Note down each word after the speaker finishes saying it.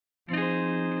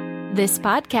This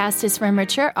podcast is for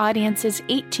mature audiences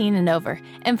 18 and over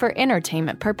and for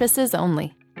entertainment purposes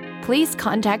only. Please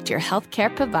contact your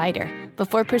healthcare provider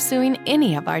before pursuing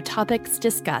any of our topics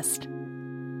discussed.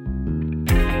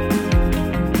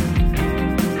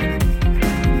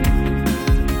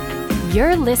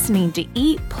 You're listening to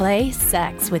Eat, Play,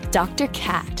 Sex with Dr.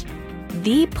 Kat,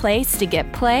 the place to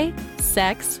get play,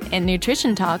 sex, and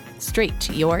nutrition talk straight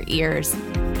to your ears.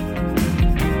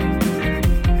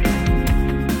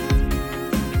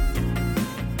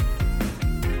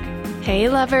 Hey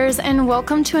lovers, and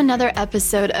welcome to another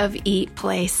episode of Eat,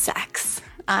 Play, Sex.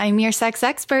 I'm your sex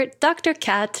expert, Dr.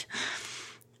 Kat.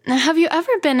 Now, have you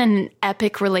ever been in an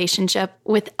epic relationship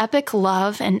with epic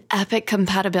love and epic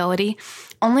compatibility,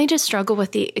 only to struggle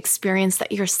with the experience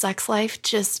that your sex life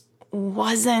just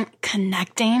wasn't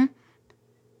connecting?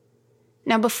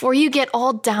 Now, before you get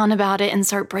all down about it and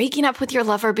start breaking up with your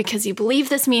lover because you believe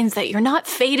this means that you're not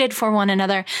fated for one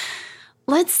another,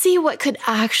 let's see what could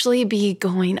actually be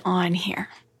going on here.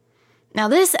 Now,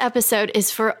 this episode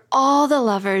is for all the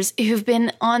lovers who've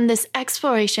been on this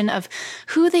exploration of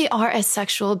who they are as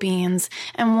sexual beings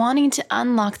and wanting to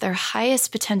unlock their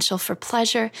highest potential for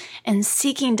pleasure and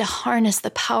seeking to harness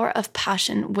the power of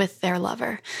passion with their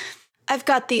lover. I've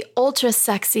got the ultra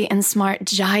sexy and smart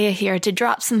Jaya here to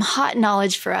drop some hot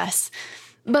knowledge for us.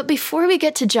 But before we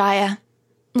get to Jaya,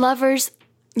 lovers,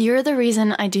 you're the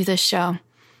reason I do this show.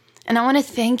 And I want to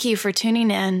thank you for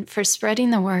tuning in, for spreading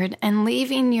the word, and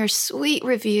leaving your sweet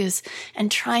reviews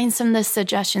and trying some of the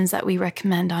suggestions that we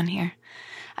recommend on here.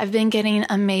 I've been getting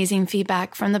amazing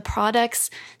feedback from the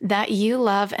products that you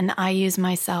love and I use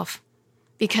myself,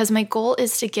 because my goal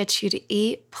is to get you to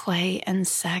eat, play, and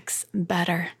sex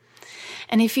better.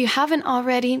 And if you haven't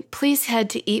already, please head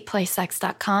to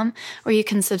eatplaysex.com where you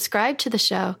can subscribe to the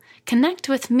show, connect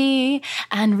with me,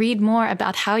 and read more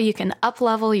about how you can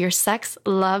up-level your sex,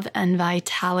 love, and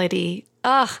vitality.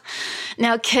 Ugh.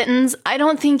 Now, kittens, I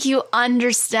don't think you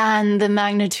understand the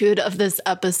magnitude of this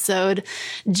episode.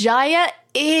 Jaya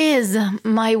is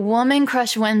my Woman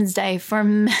Crush Wednesday for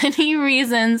many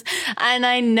reasons, and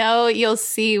I know you'll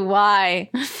see why.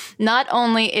 Not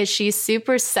only is she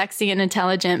super sexy and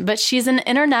intelligent, but she's an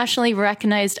internationally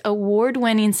recognized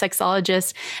award-winning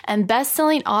sexologist and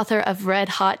best-selling author of Red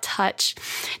Hot Touch.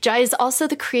 Jaya is also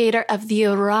the creator of the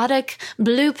Erotic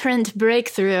Blueprint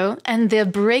Breakthrough and the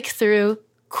Breakthrough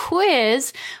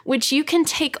Quiz, which you can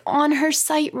take on her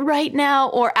site right now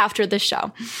or after the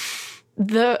show.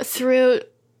 Through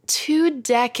 2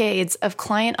 decades of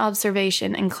client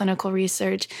observation and clinical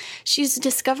research, she's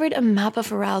discovered a map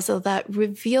of arousal that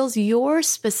reveals your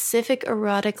specific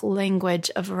erotic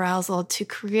language of arousal to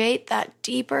create that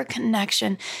deeper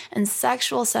connection and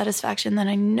sexual satisfaction that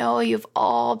I know you've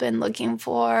all been looking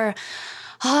for.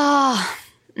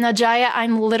 Now, Jaya,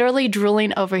 I'm literally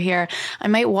drooling over here. I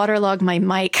might waterlog my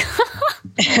mic.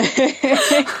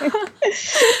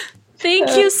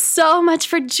 Thank you so much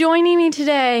for joining me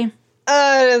today.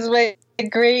 It is my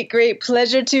great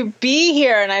pleasure to be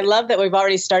here. And I love that we've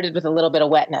already started with a little bit of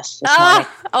wetness this morning.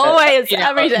 Always,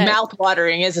 every day. Mouth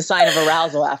watering is a sign of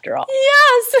arousal after all.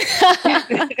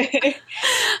 Yes.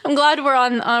 I'm glad we're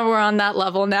on that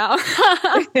level now.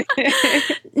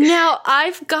 Now,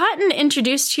 I've gotten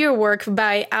introduced to your work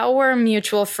by our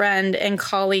mutual friend and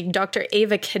colleague, Dr.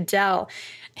 Eva Cadell,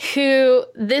 who,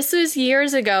 this was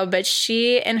years ago, but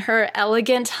she, in her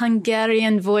elegant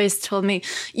Hungarian voice, told me,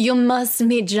 "You must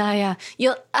meet Jaya.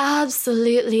 You'll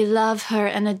absolutely love her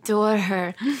and adore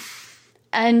her."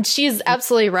 And she's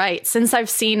absolutely right. Since I've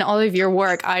seen all of your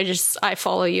work, I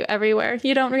follow you everywhere.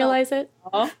 You don't realize it?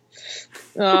 Oh,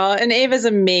 and Ava's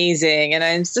amazing. And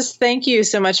I just thank you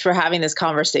so much for having this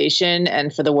conversation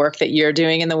and for the work that you're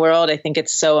doing in the world. I think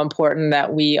it's so important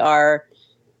that we are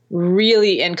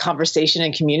really in conversation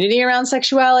and community around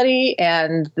sexuality.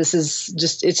 And this is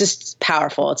it's just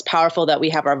powerful. It's powerful that we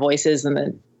have our voices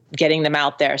and getting them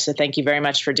out there. So thank you very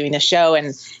much for doing the show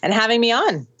and having me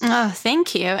on. Oh,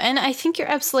 thank you. And I think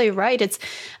you're absolutely right. It's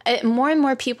more and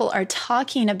more people are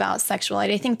talking about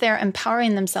sexuality. I think they're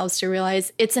empowering themselves to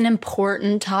realize it's an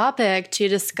important topic to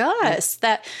discuss,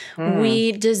 that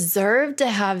we deserve to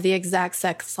have the exact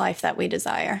sex life that we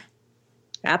desire.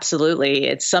 Absolutely.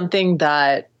 It's something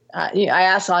that I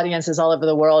ask audiences all over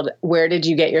the world, where did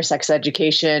you get your sex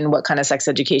education? What kind of sex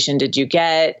education did you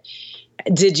get?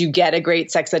 Did you get a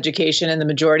great sex education? And the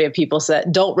majority of people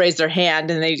don't raise their hand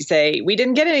and they say, we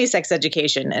didn't get any sex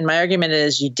education. And my argument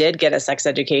is you did get a sex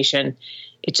education.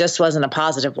 It just wasn't a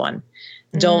positive one.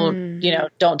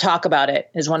 Don't talk about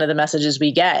it is one of the messages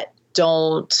we get.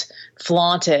 Don't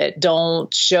flaunt it.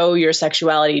 Don't show your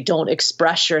sexuality. Don't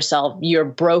express yourself. You're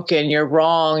broken. You're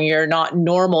wrong. You're not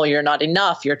normal. You're not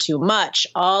enough. You're too much.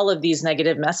 All of these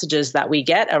negative messages that we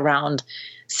get around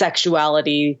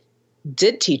sexuality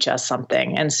did teach us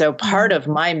something. And so part of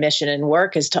my mission and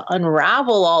work is to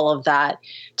unravel all of that,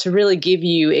 to really give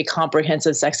you a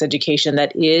comprehensive sex education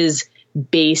that is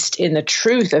based in the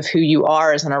truth of who you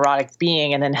are as an erotic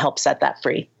being, and then help set that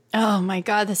free. Oh my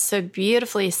God, that's so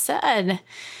beautifully said.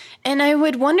 And I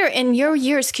would wonder, in your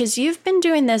years, because you've been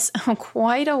doing this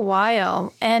quite a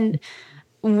while and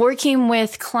working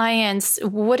with clients,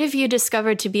 what have you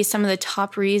discovered to be some of the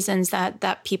top reasons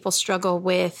that people struggle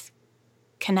with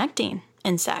connecting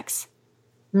in sex?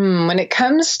 When it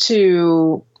comes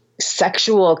to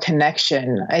sexual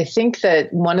connection, I think that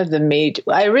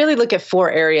I really look at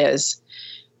 4 areas.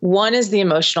 One is the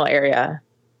emotional area.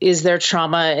 Is there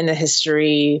trauma in the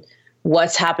history?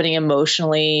 What's happening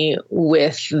emotionally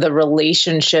with the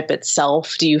relationship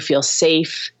itself? Do you feel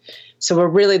safe? So we're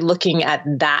really looking at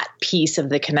that piece of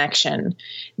the connection.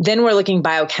 Then we're looking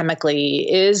biochemically.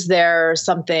 Is there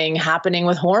something happening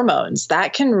with hormones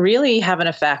that can really have an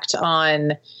effect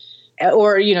on,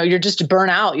 or, you're just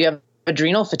burnt out. You have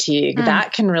adrenal fatigue.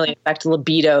 That can really affect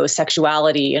libido,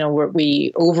 sexuality.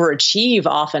 We overachieve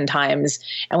oftentimes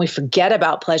and we forget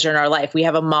about pleasure in our life. We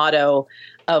have a motto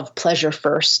of pleasure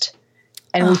first.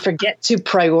 And we forget to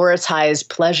prioritize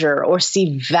pleasure or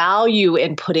see value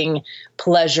in putting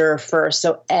pleasure first.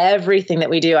 So everything that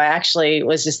we do, I actually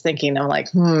was just thinking, I'm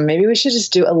like, maybe we should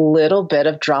just do a little bit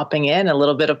of dropping in, a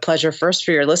little bit of pleasure first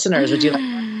for your listeners. Would you like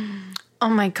that? Oh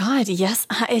my God, yes.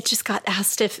 I just got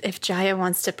asked if Jaya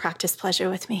wants to practice pleasure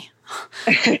with me.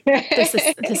 This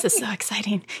is so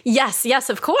exciting. Yes,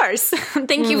 of course.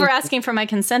 Thank you for asking for my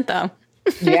consent, though.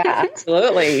 Yeah,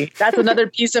 absolutely. That's another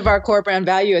piece of our core brand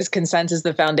value is consent is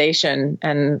the foundation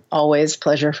and always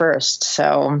pleasure first.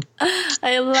 So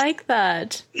I like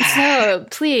that. So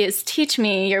please teach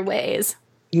me your ways.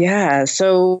 Yeah.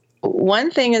 So one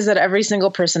thing is that every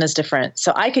single person is different.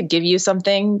 So I could give you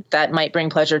something that might bring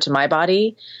pleasure to my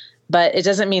body, but it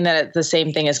doesn't mean that the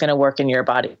same thing is going to work in your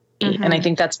body. Mm-hmm. And I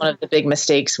think that's one of the big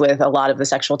mistakes with a lot of the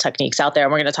sexual techniques out there.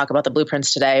 And we're going to talk about the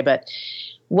blueprints today, but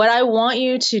what I want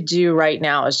you to do right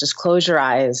now is just close your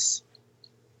eyes.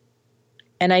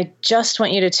 And I just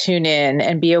want you to tune in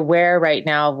and be aware right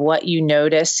now of what you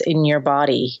notice in your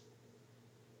body.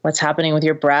 What's happening with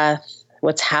your breath?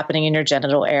 What's happening in your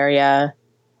genital area?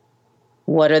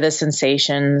 What are the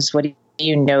sensations? What do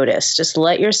you notice? Just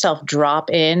let yourself drop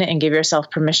in and give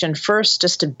yourself permission first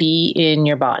just to be in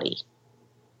your body.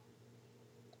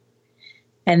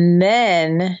 And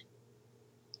then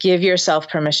give yourself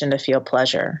permission to feel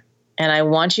pleasure. And I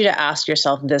want you to ask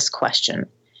yourself this question.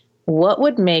 What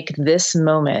would make this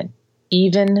moment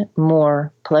even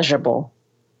more pleasurable?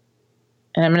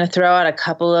 And I'm going to throw out a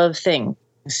couple of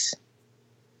things.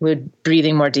 Would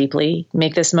breathing more deeply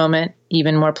make this moment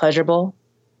even more pleasurable?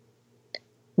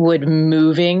 Would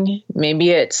moving,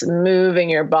 maybe it's moving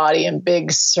your body in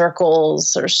big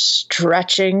circles or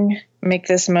stretching, make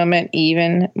this moment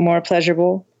even more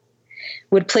pleasurable?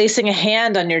 Would placing a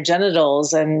hand on your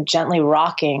genitals and gently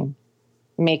rocking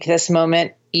make this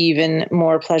moment even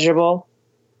more pleasurable?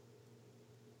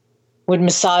 Would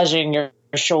massaging your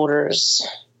shoulders?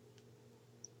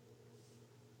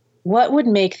 What would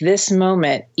make this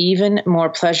moment even more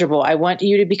pleasurable? I want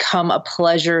you to become a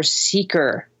pleasure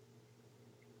seeker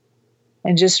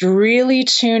and just really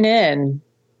tune in.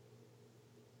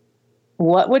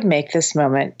 What would make this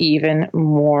moment even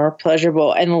more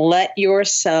pleasurable? And let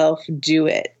yourself do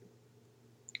it.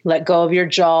 Let go of your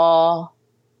jaw.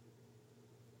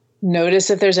 Notice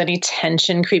if there's any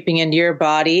tension creeping into your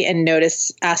body, and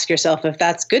ask yourself if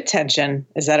that's good tension.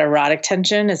 Is that erotic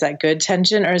tension? Is that good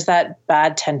tension? Or is that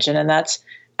bad tension? And that's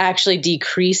actually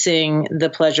decreasing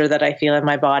the pleasure that I feel in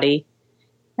my body.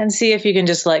 And see if you can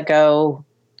just let go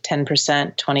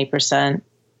 10%, 20%,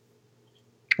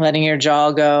 letting your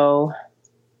jaw go.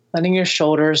 Letting your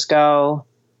shoulders go.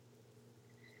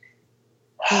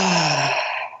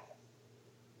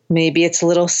 Maybe it's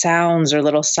little sounds or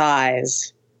little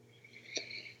sighs.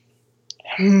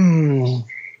 Good.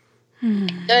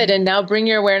 And now bring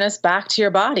your awareness back to your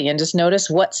body and just notice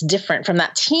what's different from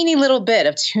that teeny little bit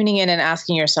of tuning in and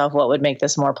asking yourself what would make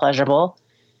this more pleasurable.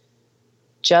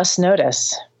 Just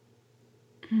notice.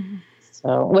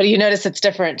 So what do you notice that's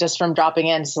different just from dropping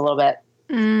in just a little bit?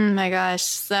 My gosh.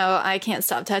 So I can't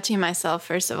stop touching myself,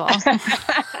 first of all.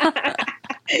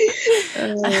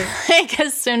 Like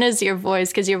as soon as your voice,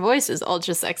 because your voice is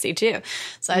ultra sexy too.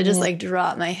 So I just like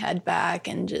drop my head back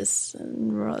and just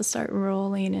start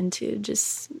rolling into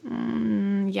just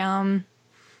yum.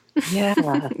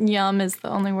 Yeah. Yum is the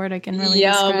only word I can really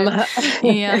Yum. describe.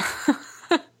 Yeah.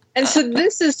 And so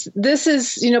this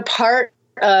is, part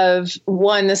of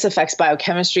one, this affects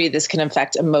biochemistry, this can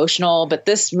affect emotional, but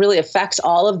this really affects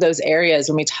all of those areas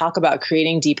when we talk about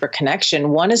creating deeper connection.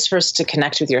 One is first to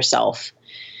connect with yourself.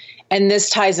 And this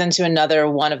ties into another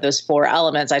one of those 4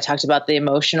 elements. I talked about the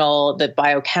emotional, the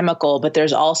biochemical, but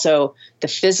there's also the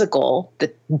physical,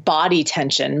 the body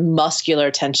tension,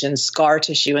 muscular tension, scar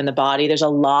tissue in the body. There's a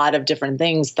lot of different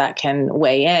things that can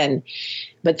weigh in.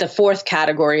 But the 4th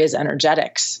category is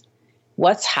energetics.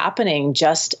 What's happening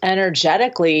just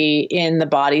energetically in the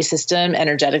body system,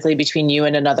 energetically between you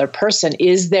and another person?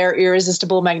 Is there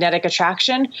irresistible magnetic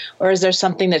attraction, or is there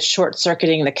something that's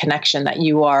short-circuiting the connection that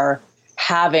you are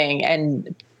having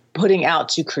and putting out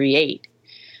to create?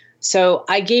 So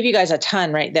I gave you guys a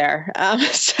ton right there.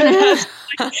 So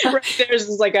right there's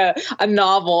like a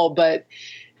novel, but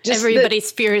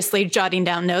everybody's furiously jotting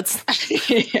down notes.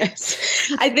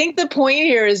 Yes. I think the point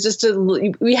here is just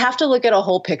we have to look at a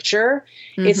whole picture.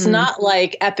 Mm-hmm. It's not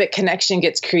like epic connection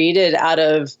gets created out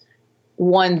of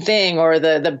one thing, or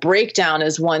the breakdown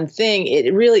is one thing.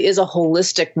 It really is a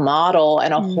holistic model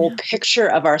and a whole picture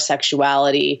of our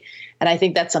sexuality. And I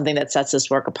think that's something that sets this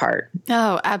work apart.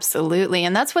 Oh, absolutely.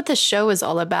 And that's what the show is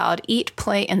all about. Eat,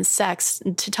 Play, and Sex,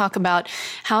 to talk about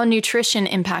how nutrition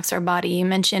impacts our body. You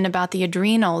mentioned about the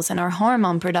adrenals and our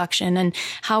hormone production and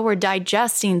how we're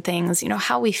digesting things,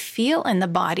 how we feel in the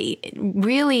body. It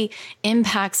really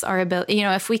impacts our ability.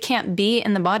 If we can't be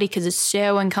in the body because it's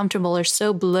so uncomfortable or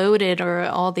so bloated or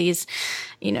all these,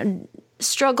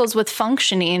 struggles with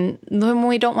functioning, then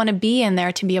we don't want to be in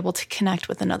there to be able to connect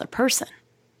with another person.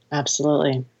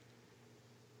 Absolutely.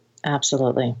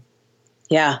 Absolutely.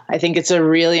 Yeah, I think it's a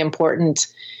really important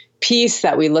piece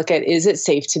that we look at. Is it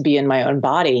safe to be in my own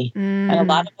body? And a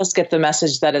lot of us get the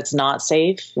message that it's not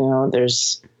safe.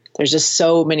 There's just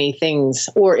so many things.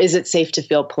 Or is it safe to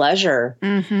feel pleasure?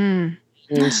 Mm-hmm.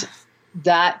 And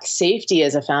that safety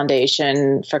as a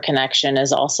foundation for connection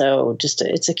is also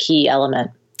it's a key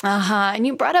element. And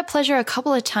you brought up pleasure a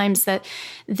couple of times, that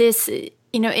this,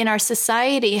 in our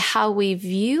society, how we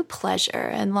view pleasure.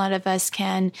 And a lot of us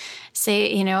can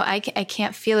say, I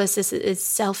can't feel this. This is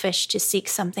selfish to seek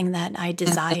something that I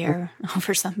desire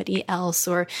over somebody else.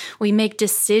 Or we make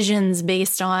decisions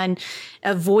based on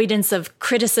avoidance of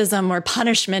criticism or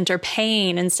punishment or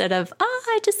pain instead of,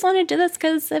 I just want to do this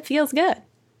because it feels good.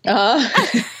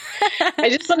 I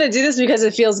just want to do this because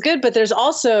it feels good. But there's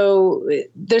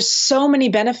so many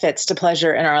benefits to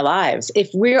pleasure in our lives.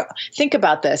 Think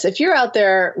about this. If you're out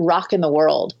there rocking the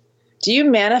world, do you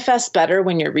manifest better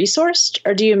when you're resourced,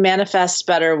 or do you manifest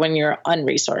better when you're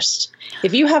unresourced?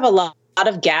 If you have a lot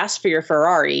of gas for your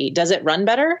Ferrari, does it run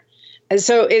better? And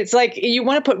so it's like you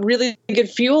want to put really good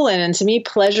fuel in. And to me,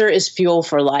 pleasure is fuel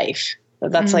for life.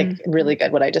 That's like really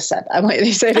good what I just said. I want you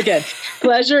to say it again.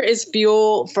 Pleasure is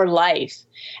fuel for life.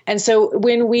 And so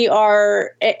when we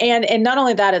are, and not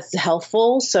only that, it's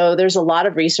healthful. So there's a lot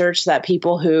of research that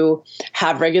people who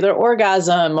have regular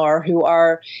orgasm or who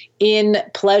are in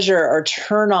pleasure or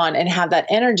turn on and have that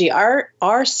energy,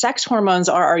 our sex hormones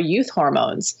are our youth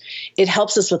hormones. It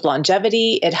helps us with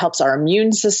longevity. It helps our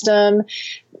immune system.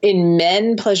 In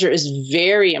men, pleasure is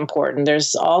very important.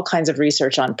 There's all kinds of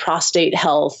research on prostate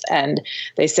health, and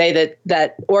they say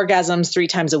that orgasms 3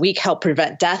 times a week help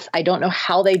prevent death. I don't know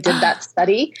how they did that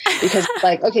study, because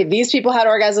okay, these people had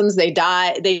orgasms, they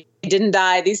died, they didn't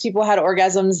die. These people had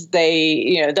orgasms,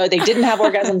 though they didn't have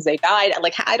orgasms, they died.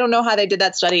 I don't know how they did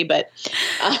that study, but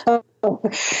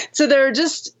so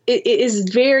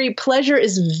pleasure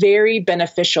is very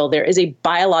beneficial. There is a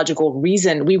biological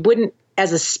reason. We wouldn't,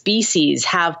 as a species,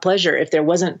 have pleasure if there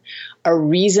wasn't a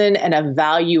reason and a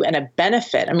value and a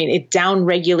benefit. I mean, it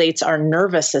downregulates our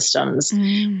nervous systems.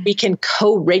 We can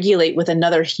co-regulate with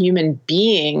another human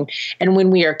being. And when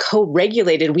we are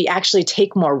co-regulated, we actually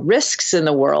take more risks in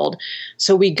the world.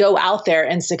 So we go out there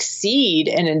and succeed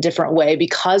in a different way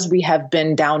because we have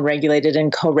been downregulated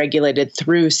and co-regulated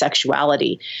through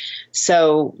sexuality.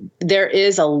 So there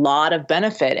is a lot of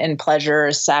benefit in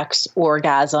pleasure, sex,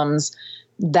 orgasms,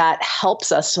 that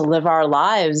helps us to live our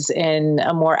lives in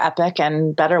a more epic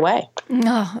and better way.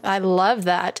 Oh, I love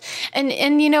that. And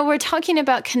we're talking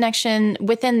about connection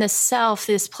within the self,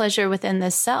 this pleasure within the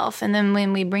self. And then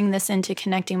when we bring this into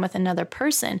connecting with another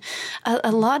person,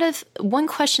 one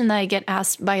question that I get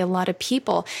asked by a lot of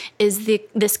people is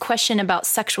this question about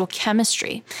sexual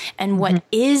chemistry and what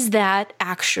is that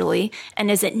actually?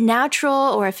 And is it natural,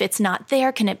 or if it's not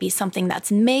there, can it be something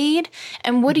that's made?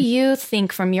 And what do you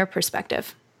think from your perspective?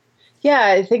 Yeah,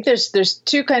 I think there's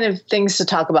two kind of things to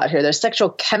talk about here. There's sexual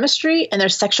chemistry and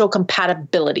there's sexual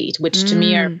compatibility, which to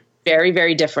me are very,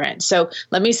 very different. So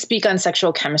let me speak on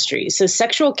sexual chemistry. So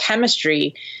sexual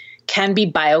chemistry can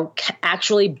be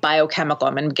actually biochemical.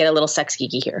 I'm going to get a little sex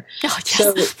geeky here. Oh,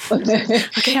 yes. So,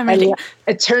 okay, I'm ready.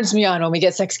 It turns me on when we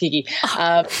get sex geeky.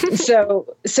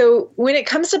 So when it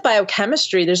comes to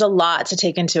biochemistry, there's a lot to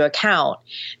take into account.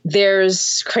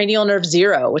 There's cranial nerve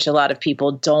 0, which a lot of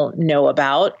people don't know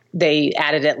about. They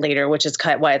added it later, which is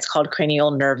why it's called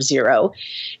cranial nerve 0.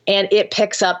 And it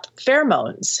picks up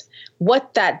pheromones.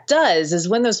 What that does is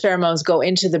when those pheromones go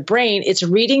into the brain, it's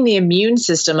reading the immune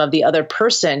system of the other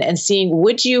person and seeing,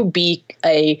 would you be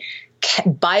a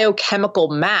biochemical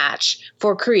match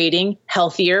for creating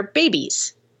healthier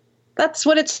babies? That's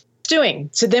what it's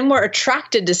doing. So then we're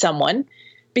attracted to someone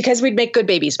because we'd make good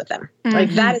babies with them. Mm-hmm.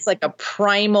 Like that is like a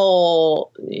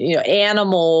primal,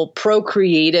 animal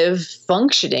procreative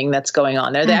functioning that's going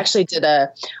on there. They actually did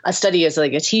a study as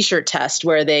like a t-shirt test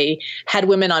where they had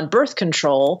women on birth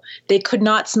control. They could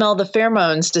not smell the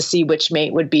pheromones to see which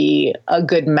mate would be a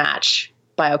good match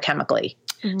biochemically.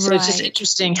 Right. So it's just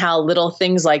interesting how little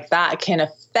things like that can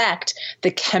affect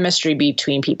the chemistry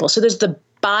between people. So there's the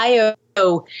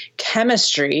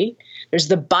biochemistry, there's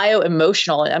the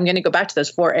bio-emotional. I'm going to go back to those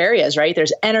 4 areas, right?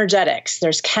 There's energetics,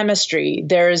 there's chemistry,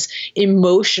 there's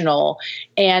emotional,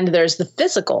 and there's the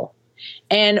physical.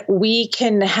 And we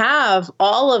can have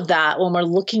all of that when we're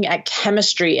looking at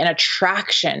chemistry and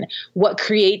attraction. What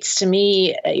creates, to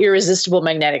me, irresistible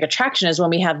magnetic attraction is when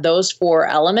we have those 4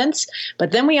 elements.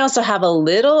 But then we also have a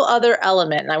little other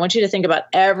element. And I want you to think about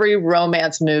every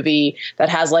romance movie that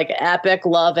has like epic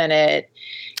love in it.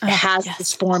 It has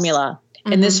this formula.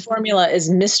 Mm-hmm. And this formula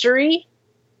is mystery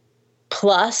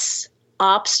plus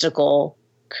obstacle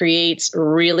creates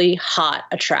really hot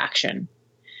attraction.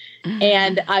 Mm-hmm.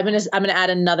 And I'm gonna add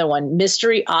another one: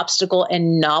 mystery, obstacle,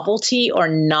 and novelty or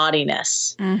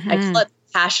naughtiness. Mm-hmm. I call it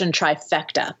passion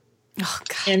trifecta. Oh,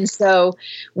 God. And so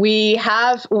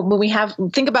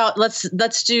think about,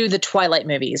 let's do the Twilight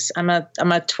movies. I'm a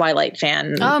Twilight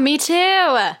fan. Oh, me too.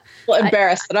 Well,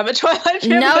 embarrassed that I'm a Twilight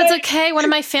fan. No, it's okay. One of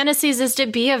my fantasies is to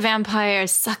be a vampire,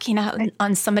 sucking out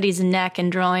on somebody's neck and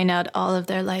drawing out all of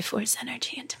their life force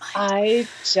energy into mine. I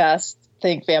just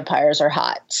think vampires are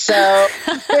hot. So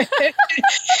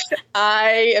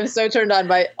I am so turned on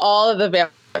by all of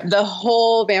the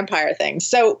whole vampire thing.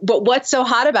 So, but what's so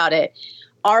hot about it?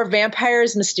 Are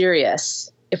vampires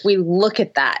mysterious? If we look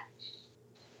at that,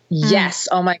 yes.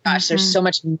 Oh my gosh, there's so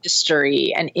much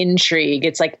mystery and intrigue.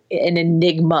 It's like an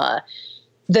enigma.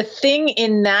 The thing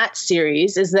in that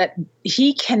series is that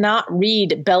he cannot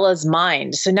read Bella's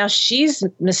mind. So now she's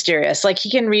mysterious. Like he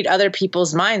can read other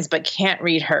people's minds, but can't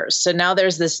read hers. So now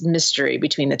there's this mystery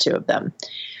between the two of them.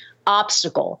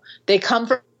 Obstacle. They come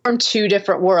from 2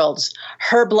 different worlds.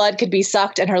 Her blood could be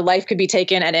sucked and her life could be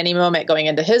taken at any moment going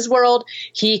into his world.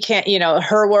 He can't,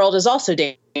 her world is also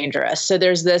dangerous. So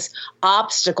there's this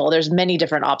obstacle. There's many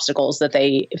different obstacles that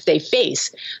they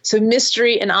face. So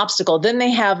mystery and obstacle. Then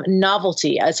they have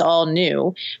novelty. It's all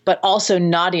new, but also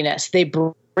naughtiness. They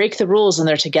break the rules and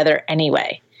they're together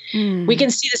anyway. We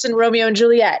can see this in Romeo and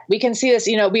Juliet. We can see this,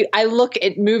 I look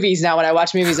at movies now when I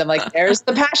watch movies. I'm like, there's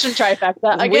the passion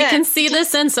trifecta again. We can see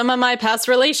this in some of my past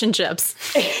relationships.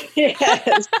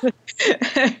 Yes.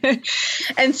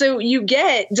 And so you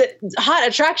get hot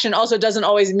attraction also doesn't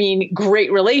always mean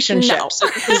great relationships. No.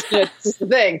 So this is the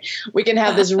thing. We can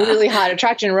have this really hot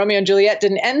attraction. Romeo and Juliet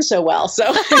didn't end so well.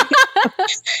 So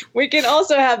we can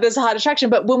also have this hot attraction.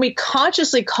 But when we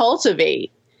consciously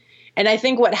cultivate, and I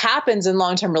think what happens in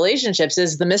long-term relationships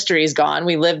is the mystery is gone.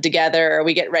 We live together,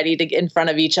 we get ready to get in front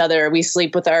of each other, we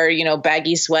sleep with our,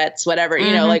 baggy sweats, whatever,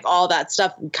 like all that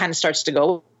stuff kind of starts to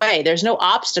go away. There's no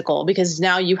obstacle because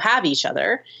now you have each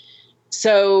other.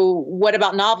 So what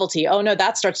about novelty? Oh no,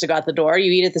 that starts to go out the door. You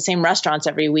eat at the same restaurants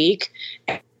every week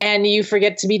and you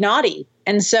forget to be naughty.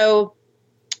 And so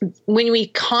when we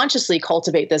consciously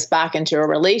cultivate this back into a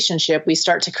relationship, we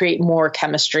start to create more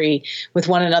chemistry with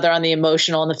one another on the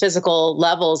emotional and the physical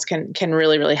levels can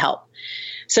really, really help.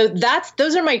 So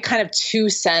those are my kind of 2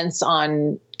 cents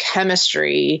on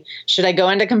chemistry. Should I go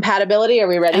into compatibility? Are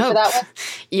we ready for that one?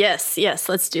 Yes,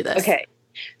 let's do this. Okay.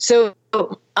 So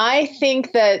I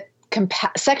think that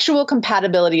sexual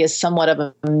compatibility is somewhat of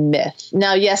a myth.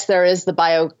 Now, yes, there is the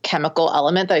biochemical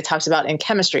element that I talked about in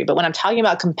chemistry, but when I'm talking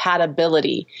about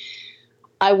compatibility,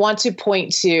 I want to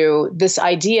point to this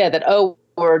idea that,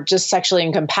 we're just sexually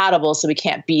incompatible, so we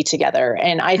can't be together.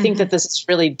 And I think that this is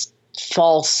really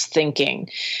false thinking,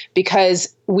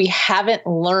 because we haven't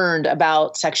learned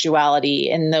about sexuality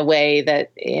in the way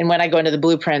that, and when I go into the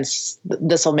blueprints,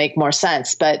 this will make more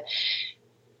sense. But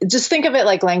just think of it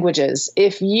like languages.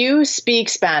 If you speak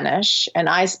Spanish and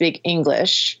I speak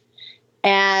English,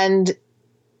 and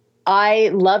I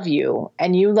love you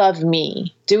and you love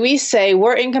me, do we say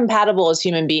we're incompatible as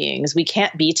human beings, we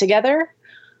can't be together?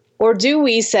 Or do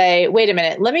we say, wait a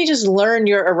minute, let me just learn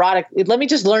your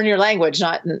language.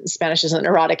 Not Spanish isn't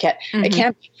erotic yet. Mm-hmm. It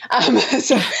can't be.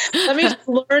 So let me just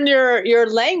learn your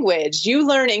language. You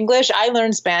learn English, I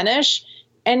learn Spanish.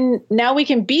 And now we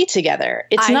can be together.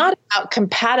 It's not about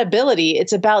compatibility.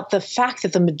 It's about the fact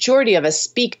that the majority of us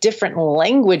speak different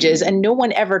languages, and no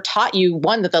one ever taught you,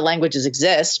 one, that the languages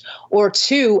exist, or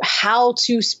two, how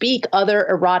to speak other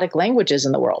erotic languages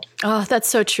in the world. Oh, that's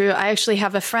so true. I actually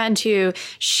have a friend who,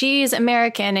 she's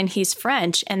American and he's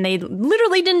French, and they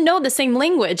literally didn't know the same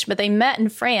language, but they met in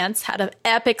France, had an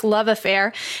epic love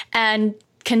affair, and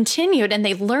continued, and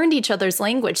they learned each other's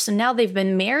language. So now they've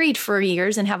been married for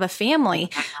years and have a family.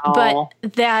 Wow. But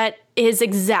that is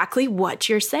exactly what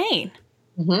you're saying.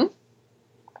 Mm-hmm.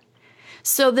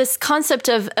 So this concept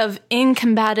of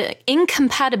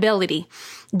incompatibility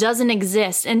doesn't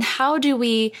exist. And how do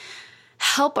we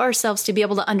help ourselves to be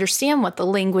able to understand what the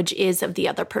language is of the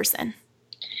other person?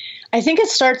 I think it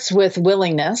starts with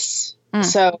willingness.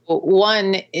 So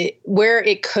one, where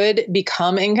it could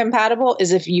become incompatible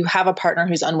is if you have a partner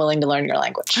who's unwilling to learn your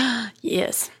language.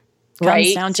 Yes.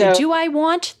 Comes down to, do I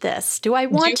want this? Do I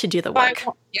want to do the work?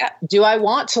 Do I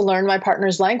want to learn my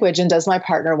partner's language? And does my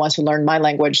partner want to learn my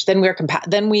language? Then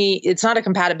it's not a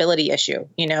compatibility issue.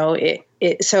 You know, I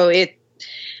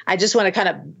just want to kind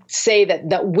of say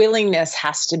that willingness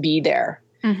has to be there.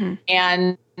 Mm-hmm.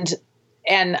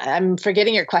 And I'm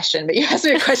forgetting your question, but you asked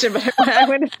me a question, but I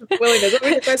went into willingness. What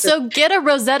was your question? So get a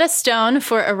Rosetta Stone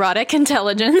for erotic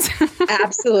intelligence.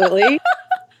 Absolutely.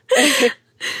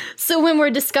 So when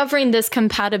we're discovering this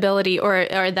compatibility, or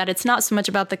that it's not so much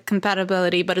about the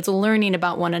compatibility, but it's learning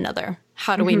about one another,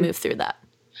 how do we move through that?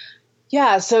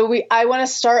 Yeah, so I want to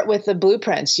start with the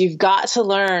blueprints. You've got to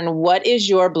learn what is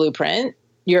your blueprint,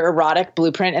 your erotic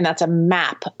blueprint, and that's a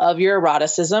map of your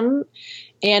eroticism.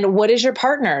 And what is your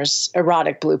partner's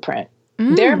erotic blueprint,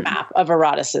 their map of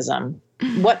eroticism?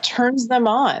 What turns them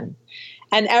on?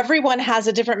 And everyone has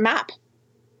a different map.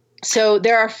 So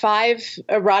there are 5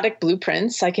 erotic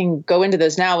blueprints. I can go into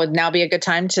those now. Would now be a good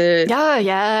time to?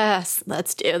 Yes.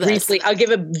 Let's do this. Briefly, I'll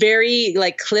give a very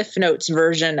Cliff Notes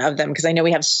version of them because I know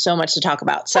we have so much to talk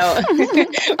about. So always very,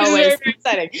 very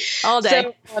exciting. All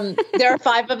day. So there are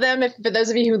 5 of them. For those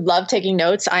of you who love taking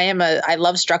notes, I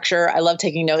love structure. I love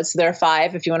taking notes. So there are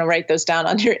 5. If you want to write those down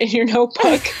in your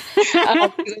notebook, because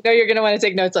I know you're going to want to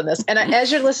take notes on this. And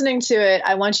as you're listening to it,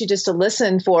 I want you just to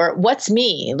listen for what's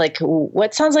me,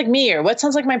 what sounds like me, or what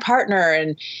sounds like my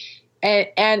partner,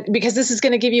 and because this is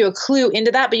going to give you a clue into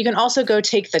that. But you can also go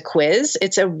take the quiz.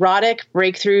 It's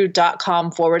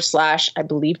eroticbreakthrough.com / I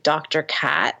believe Dr.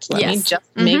 Cat. Let me just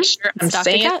make sure I'm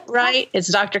saying it right.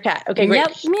 It's Dr. Cat. Okay, great.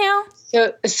 Yep, meow.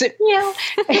 So meow.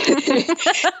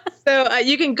 So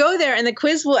you can go there, and the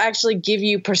quiz will actually give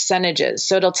you percentages.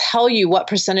 So it'll tell you what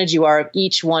percentage you are of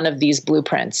each one of these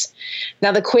blueprints.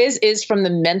 Now, the quiz is from the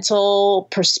mental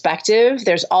perspective.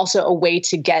 There's also a way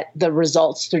to get the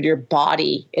results through your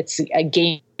body. It's a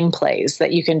gameplays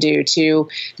that you can do to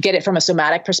get it from a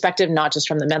somatic perspective, not just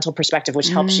from the mental perspective, which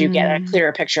helps you get a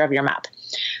clearer picture of your map.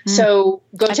 So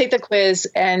go take the quiz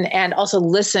and also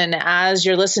listen as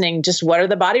you're listening. Just what are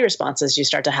the body responses you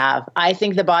start to have? I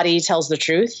think the body tells the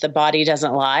truth. The body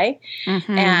doesn't lie.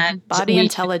 And body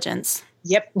intelligence.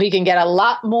 Yep. We can get a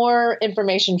lot more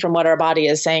information from what our body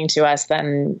is saying to us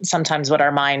than sometimes what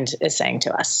our mind is saying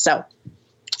to us. So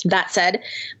that said,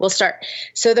 we'll start.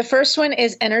 So the first one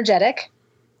is energetic.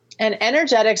 And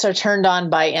energetics are turned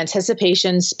on by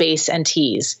anticipation, space, and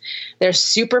tease. Their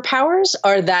superpowers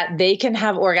are that they can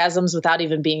have orgasms without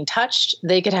even being touched.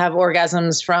 They could have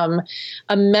orgasms from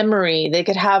a memory. They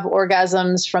could have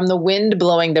orgasms from the wind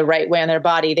blowing the right way on their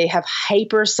body. They have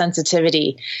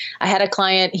hypersensitivity. I had a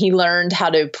client, he learned how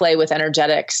to play with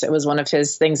energetics. It was one of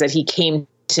his things that he came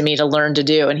to me to learn to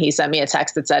do. And he sent me a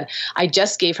text that said, I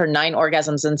just gave her 9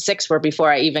 orgasms and 6 were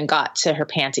before I even got to her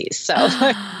panties. So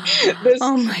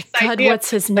oh my God, what's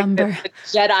his number? The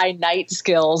Jedi Knight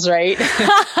skills, right?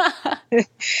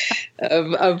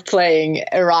 of playing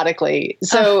erotically.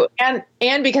 So,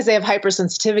 and because they have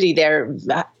hypersensitivity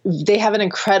they have an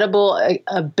incredible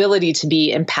ability to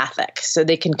be empathic. So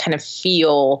they can kind of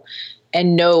feel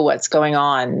and know what's going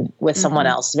on with someone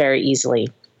else very easily.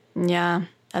 Yeah,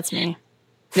 that's me.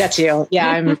 That's you. Yeah,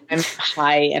 I'm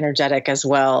high energetic as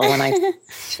well. When I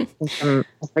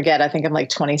forget, I think I'm like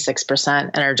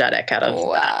 26% energetic out of that.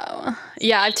 Wow.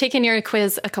 Yeah, I've taken your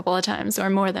quiz a couple of times, or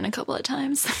more than a couple of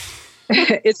times.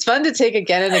 It's fun to take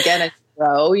again and again and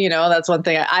grow. That's one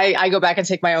thing. I go back and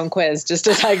take my own quiz just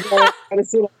as I go to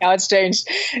see how it's changed.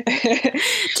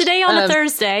 Today on a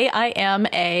Thursday, I am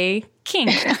a king.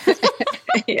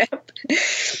 Yep.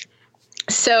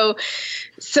 So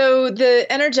the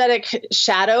energetic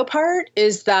shadow part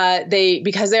is that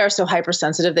because they are so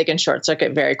hypersensitive, they can short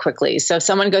circuit very quickly. So if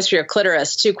someone goes for your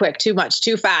clitoris too quick, too much,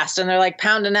 too fast, and they're like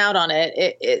pounding out on it,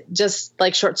 it just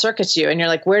like short circuits you. And you're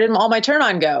like, where did all my turn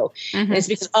on go? And it's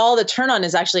because all the turn on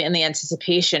is actually in the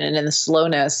anticipation and in the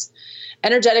slowness.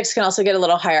 Energetics can also get a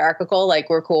little hierarchical, like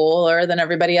we're cooler than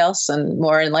everybody else and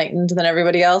more enlightened than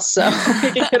everybody else. So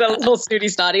we can get a little snooty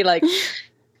snotty, like,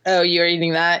 oh, you're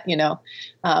eating that, No,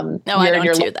 I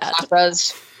don't do that.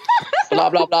 Chakras,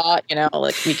 blah, blah, blah.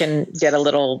 Like we can get a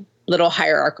little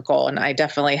hierarchical, and I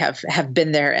definitely have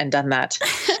been there and done that.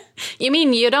 You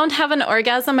mean you don't have an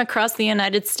orgasm across the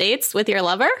United States with your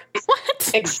lover?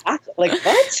 What? Exactly. Like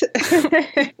what?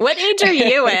 What age are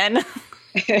you in?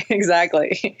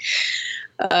 Exactly.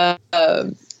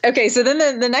 Okay, so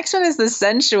then the next one is the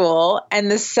sensual,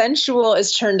 and the sensual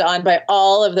is turned on by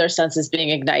all of their senses being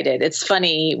ignited. It's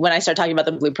funny, when I start talking about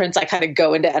the blueprints, I kind of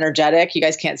go into energetic. You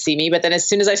guys can't see me, but then as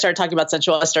soon as I started talking about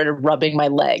sensual, I started rubbing my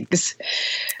legs.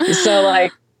 So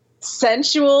like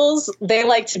sensuals, they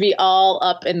like to be all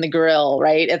up in the grill,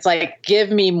 right? It's like, give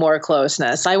me more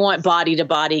closeness. I want body to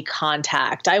body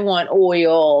contact. I want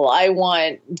oil. I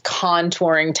want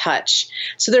contouring touch.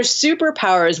 So their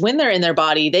superpowers, when they're in their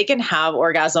body, they can have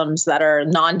orgasms that are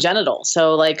non-genital.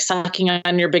 So like sucking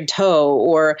on your big toe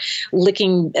or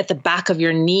licking at the back of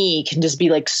your knee can just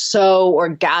be like so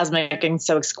orgasmic and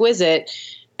so exquisite.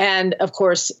 And of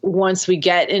course, once we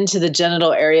get into the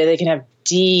genital area, they can have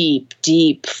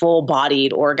deep,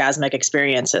 full-bodied orgasmic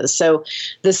experiences. So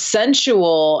the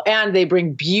sensual, and they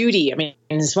bring beauty. I mean,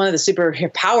 it's one of the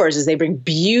superpowers is they bring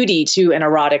beauty to an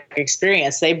erotic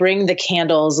experience. They bring the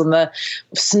candles and the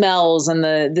smells and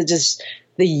the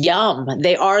yum.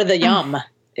 They are the yum.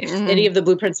 If any of the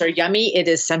blueprints are yummy, it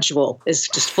is sensual. It's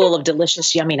just full of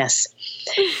delicious yumminess.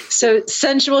 So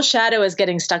sensual shadow is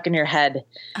getting stuck in your head.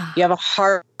 You have a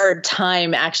hard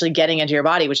time actually getting into your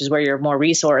body, which is where you're more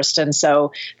resourced. And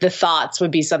so the thoughts would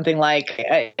be something like,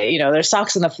 there's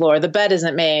socks on the floor. The bed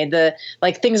isn't made.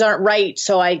 Things aren't right.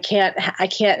 So I can't,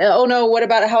 oh no, what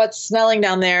about how it's smelling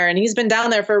down there? And he's been down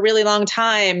there for a really long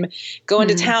time going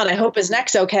to town. I hope his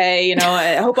neck's okay.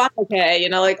 I hope I'm okay.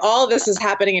 Like all of this is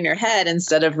happening in your head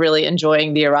instead of really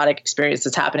enjoying the erotic experience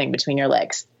that's happening between your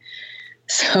legs.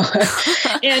 So,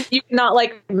 and you cannot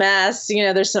like mess,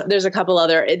 there's a couple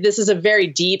other, this is a very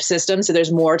deep system. So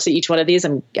there's more to each one of these.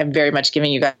 I'm very much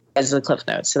giving you guys the cliff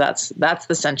notes. So that's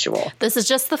the sensual. This is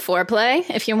just the foreplay.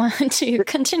 If you want to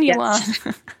continue on.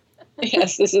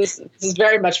 Yes, this is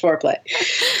very much foreplay.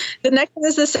 The next one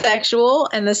is the sexual,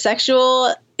 and the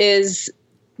sexual is,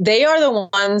 they are the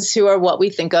ones who are what we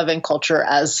think of in culture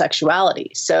as sexuality.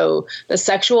 So the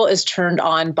sexual is turned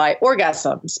on by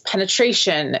orgasms,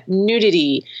 penetration,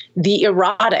 nudity, the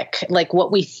erotic, like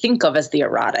what we think of as the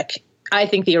erotic. I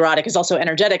think the erotic is also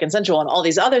energetic and sensual and all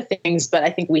these other things, but I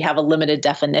think we have a limited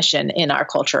definition in our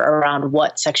culture around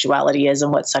what sexuality is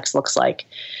and what sex looks like.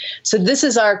 So this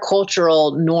is our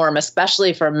cultural norm,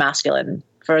 especially for masculine.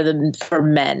 For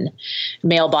men,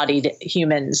 male-bodied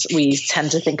humans, we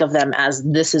tend to think of them as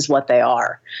this is what they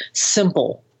are,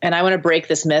 simple. And I want to break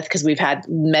this myth because we've had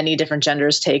many different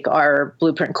genders take our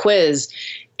blueprint quiz,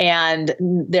 and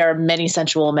there are many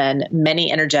sensual men,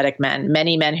 many energetic men,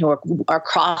 many men who are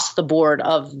across the board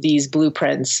of these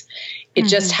blueprints. It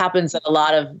just happens that a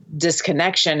lot of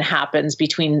disconnection happens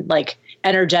between like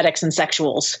energetics and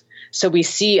sexuals. So we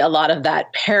see a lot of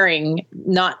that pairing.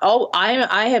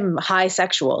 I am high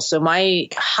sexual. So my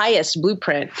highest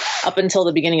blueprint up until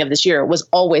the beginning of this year was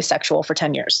always sexual for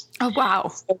 10 years. Oh,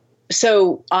 wow.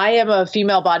 So I am a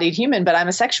female-bodied human, but I'm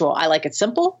a sexual. I like it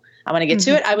simple. I want to get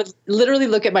to it. I would literally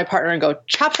look at my partner and go,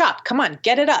 chop, chop, come on,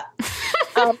 get it up.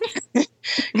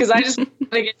 Because I just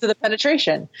want to get to the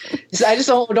penetration. So I just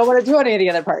don't want to do any of the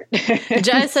other part.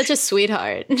 Jai is such a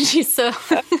sweetheart. She's so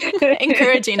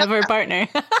encouraging of her partner.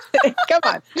 Come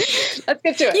on, let's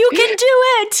get to it. You can do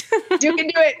it. You can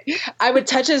do it. I would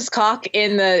touch his cock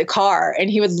in the car and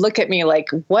he would look at me like,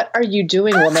 what are you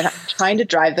doing, woman? I'm trying to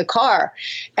drive the car.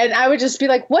 And I would just be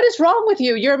like, what is wrong with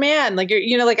you? You're a man. Like,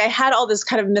 I had all this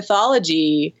kind of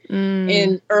mythology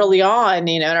in early on,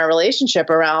 in our relationship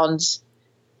around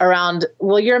around,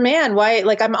 well, you're a man. Why?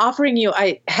 Like, I'm offering you,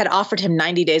 I had offered him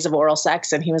 90 days of oral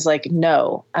sex and he was like,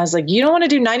 no. I was like, you don't want to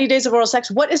do 90 days of oral sex?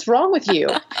 What is wrong with you?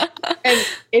 and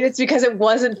it's because it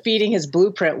wasn't feeding his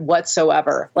blueprint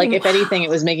whatsoever. Like, if anything, it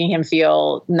was making him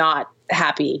feel not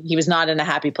happy. He was not in a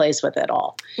happy place with it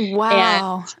all.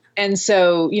 Wow. And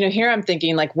so, here I'm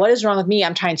thinking, like, what is wrong with me?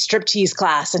 I'm trying striptease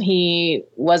class and he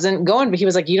wasn't going, but he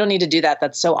was like, you don't need to do that.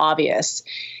 That's so obvious.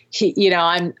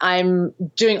 I'm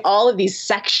doing all of these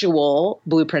sexual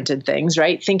blueprinted things,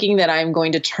 right? Thinking that I'm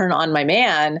going to turn on my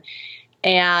man.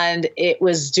 And it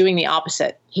was doing the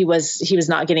opposite. He was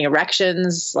not getting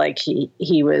erections. Like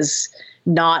he was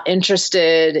not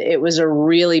interested. It was a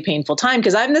really painful time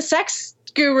because I'm the sex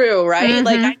guru, right? Mm-hmm.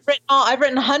 Like I've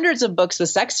written hundreds of books with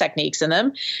sex techniques in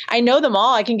them. I know them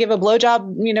all. I can give a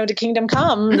blowjob, to Kingdom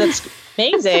Come. That's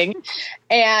amazing.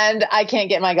 And I can't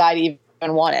get my guy to even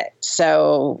want it.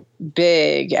 So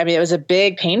big. I mean, it was a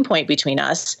big pain point between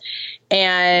us.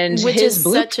 And which is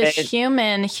such a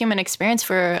human experience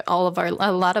for a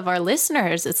lot of our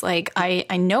listeners. It's like,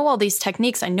 I know all these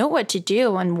techniques. I know what to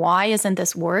do. And why isn't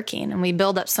this working? And we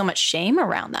build up so much shame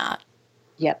around that.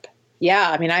 Yep. Yeah.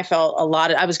 I mean, I felt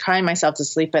I was crying myself to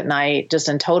sleep at night, just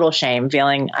in total shame,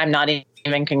 feeling I'm not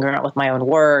even congruent with my own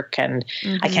work and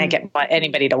I can't get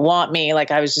anybody to want me. Like,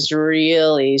 I was just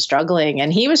really struggling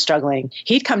and he was struggling.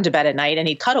 He'd come to bed at night and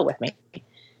he'd cuddle with me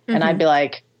and I'd be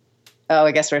like, oh,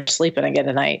 I guess we're sleeping again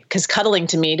tonight. Because cuddling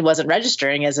to me wasn't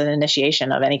registering as an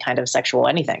initiation of any kind of sexual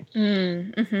anything.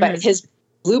 But his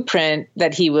blueprint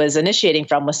that he was initiating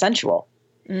from was sensual.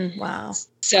 Wow.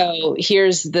 So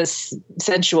here's this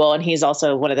sensual, and he's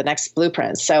also one of the next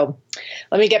blueprints. So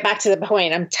let me get back to the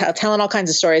point. I'm telling all kinds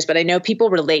of stories, but I know people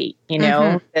relate,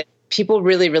 that people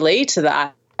really relate to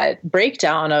that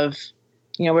breakdown of,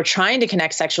 we're trying to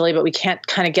connect sexually, but we can't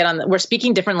kind of we're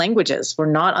speaking different languages. We're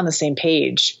not on the same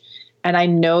page. And I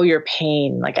know your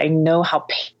pain. Like, I know how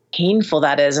painful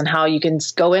that is and how you can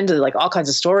go into like all kinds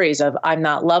of stories of I'm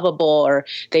not lovable or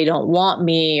they don't want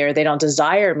me or they don't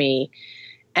desire me.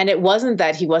 And it wasn't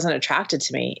that he wasn't attracted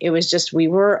to me. It was just we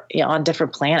were on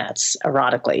different planets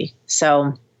erotically.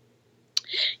 So,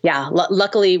 yeah,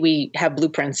 luckily we have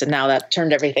blueprints and now that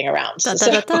turned everything around. So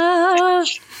sexual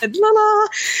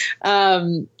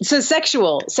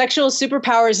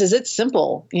superpowers is it's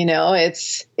simple.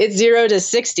 It's 0 to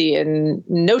 60 in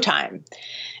no time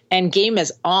and game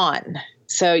is on.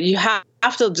 So you have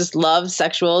to just love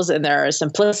sexuals and their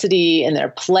simplicity and their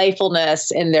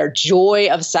playfulness and their joy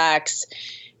of sex.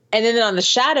 And then on the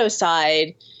shadow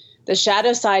side is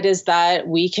that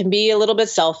we can be a little bit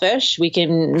selfish. We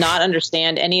can not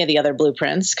understand any of the other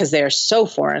blueprints because they are so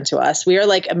foreign to us. We are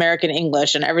like American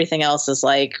English and everything else is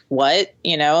like, what?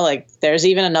 Like there's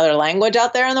even another language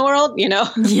out there in the world,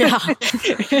 Yeah.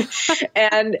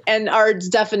 and our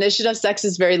definition of sex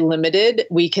is very limited.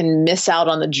 We can miss out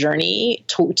on the journey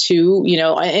to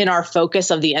in our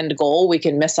focus of the end goal, we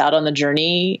can miss out on the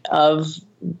journey of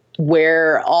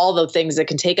where all the things that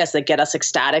can take us that get us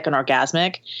ecstatic and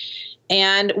orgasmic.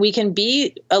 And we can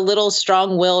be a little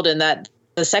strong-willed in that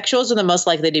the sexuals are the most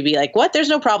likely to be like, what? There's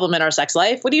no problem in our sex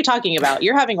life. What are you talking about?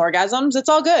 You're having orgasms. It's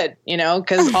all good,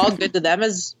 because all good to them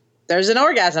is there's an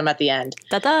orgasm at the end.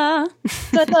 Ta-da.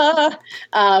 Ta-da.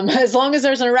 As long as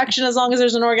there's an erection, as long as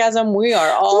there's an orgasm, we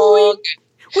are all good.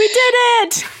 We did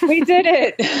it. We did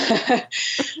it.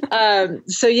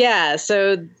 So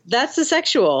that's the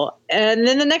sexual. And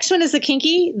then the next one is the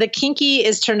kinky. The kinky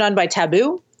is turned on by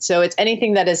taboo. So it's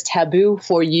anything that is taboo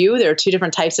for you. There are two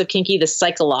different types of kinky. The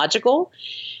psychological,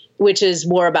 which is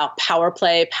more about power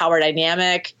play, power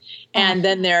dynamic. And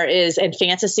then there is, and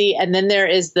fantasy. And then there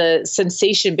is the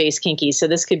sensation-based kinky. So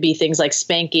this could be things like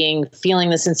spanking, feeling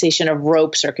the sensation of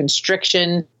ropes or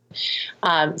constriction.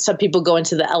 Some people go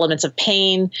into the elements of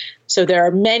pain. So there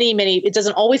are many, it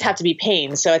doesn't always have to be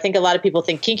pain. So I think a lot of people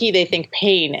think kinky, they think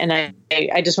pain. And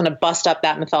I just want to bust up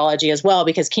that mythology as well,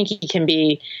 because kinky can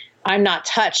be, I'm not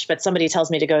touched, but somebody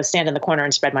tells me to go stand in the corner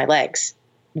and spread my legs.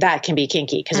 That can be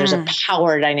kinky because there's a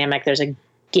power dynamic. There's a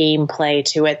gameplay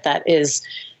to it that is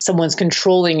someone's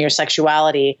controlling your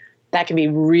sexuality. That can be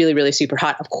really, really super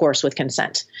hot, of course, with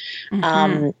consent.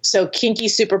 So kinky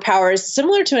superpowers,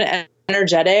 similar to an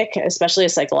energetic, especially a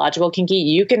psychological kinky,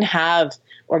 you can have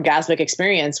orgasmic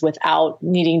experience without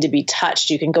needing to be touched.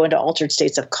 You can go into altered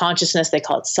states of consciousness. They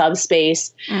call it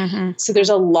subspace. So there's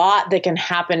a lot that can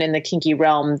happen in the kinky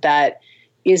realm that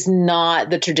is not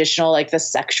the traditional, like the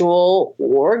sexual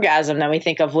orgasm that we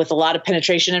think of with a lot of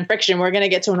penetration and friction. We're going to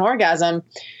get to an orgasm.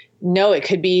 No, it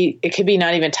could be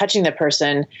not even touching the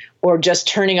person or just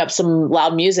turning up some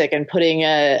loud music and putting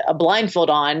a blindfold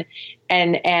on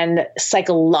and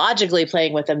psychologically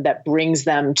playing with them that brings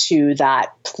them to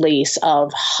that place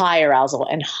of high arousal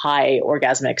and high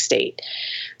orgasmic state.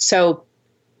 So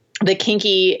the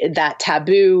kinky, that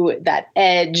taboo, that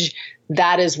edge,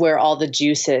 that is where all the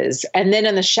juice is. And then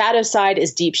on the shadow side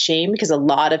is deep shame, because a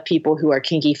lot of people who are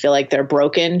kinky feel like they're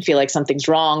broken, feel like something's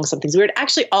wrong, something's weird.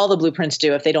 Actually, all the blueprints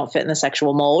do if they don't fit in the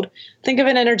sexual mold. Think of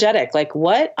an energetic, like,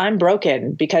 what? I'm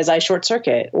broken because I short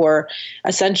circuit. Or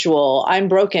a sensual, I'm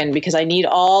broken because I need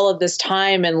all of this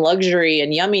time and luxury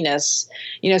and yumminess.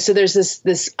 So there's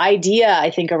this idea,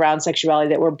 I think, around sexuality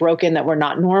that we're broken, that we're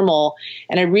not normal.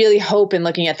 And I really hope in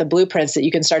looking at the blueprints that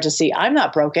you can start to see, I'm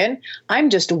not broken. I'm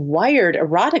just wired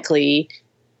erotically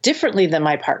differently than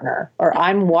my partner, or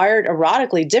I'm wired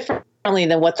erotically differently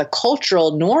than what the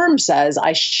cultural norm says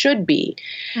I should be.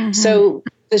 Mm-hmm. So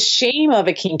the shame of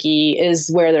a kinky is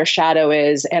where their shadow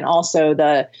is. And also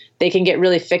they can get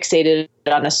really fixated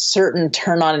on a certain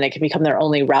turn on, and it can become their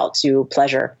only route to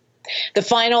pleasure. The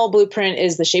final blueprint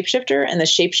is the shapeshifter, and the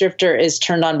shapeshifter is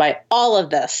turned on by all of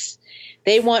this.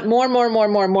 They want more.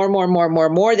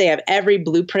 They have every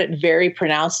blueprint very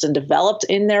pronounced and developed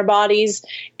in their bodies.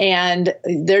 And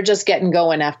they're just getting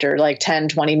going after like 10,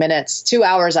 20 minutes, 2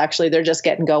 hours, actually, they're just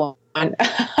getting going. more.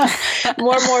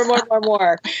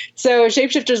 So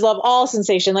shapeshifters love all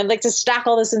sensation. They like to stack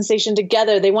all the sensation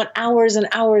together. They want hours and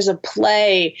hours of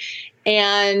play.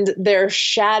 And their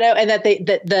shadow, and that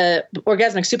the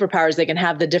orgasmic superpowers, they can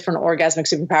have the different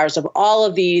orgasmic superpowers of all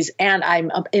of these. And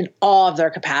I'm in awe of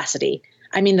their capacity.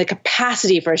 I mean, the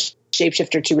capacity for a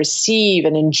shapeshifter to receive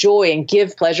and enjoy and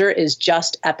give pleasure is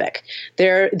just epic.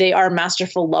 They are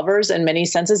masterful lovers in many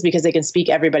senses because they can speak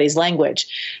everybody's language.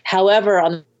 However,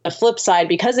 on the flip side,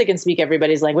 because they can speak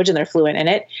everybody's language and they're fluent in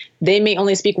it, they may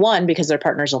only speak one because their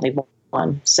partner's only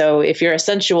one. So if you're a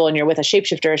sensual and you're with a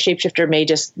shapeshifter may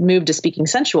just move to speaking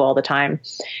sensual all the time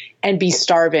and be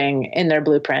starving in their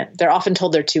blueprint. They're often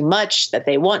told they're too much, that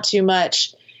they want too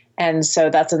much. And so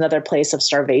that's another place of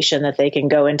starvation that they can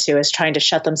go into, is trying to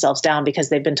shut themselves down because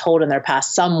they've been told in their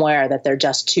past somewhere that they're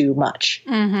just too much.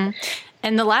 Mm-hmm.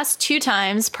 And the last 2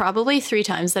 times, probably 3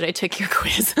 times that I took your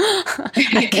quiz,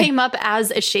 I came up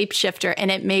as a shapeshifter, and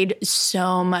it made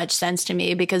so much sense to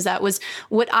me because that was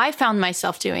what I found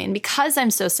myself doing. Because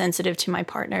I'm so sensitive to my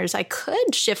partners, I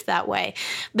could shift that way.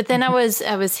 But then I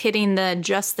was hitting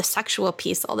just the sexual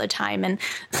piece all the time. And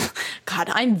God,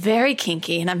 I'm very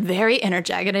kinky and I'm very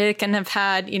energetic and have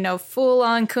had, full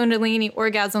on Kundalini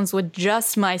orgasms with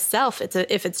just myself.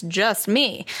 If it's just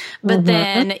me, but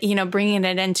then, bringing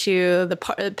it into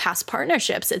the past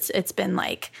partnerships, it's been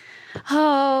like,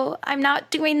 oh, I'm not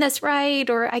doing this right,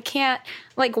 or I can't,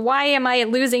 like, why am I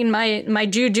losing my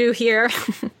juju here?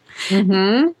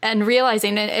 Mm-hmm. And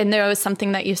realizing it, and there was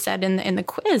something that you said in the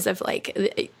quiz of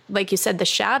like you said, the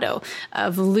shadow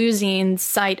of losing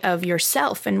sight of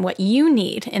yourself and what you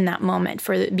need in that moment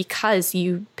because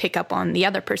you pick up on the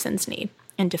other person's need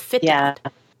and to fit that.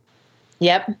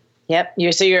 Yep.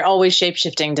 You're always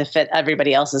shapeshifting to fit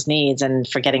everybody else's needs and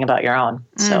forgetting about your own.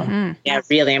 So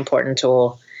really important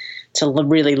tool to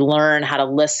really learn how to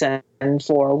listen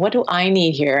for what do I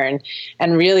need here,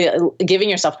 and really giving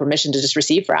yourself permission to just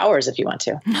receive for hours if you want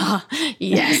to.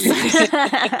 Yes.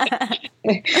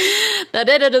 That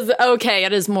it is okay.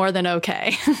 It is more than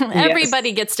okay.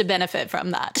 Everybody gets to benefit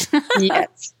from that.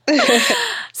 Yes.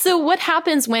 So what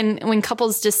happens when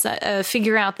couples just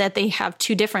figure out that they have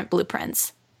 2 different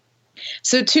blueprints?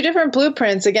 So 2 different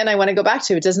blueprints, again, I want to go back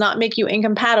to, it does not make you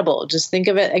incompatible. Just think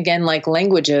of it again like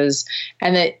languages,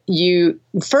 and that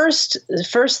first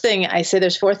thing I say,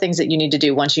 there's 4 things that you need to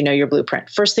do once you know your blueprint.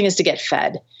 First thing is to get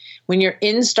fed. When you're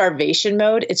in starvation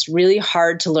mode, it's really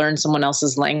hard to learn someone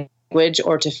else's language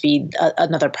or to feed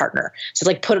another partner. So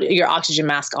like put your oxygen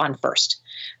mask on first.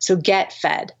 So get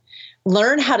fed.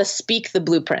 Learn how to speak the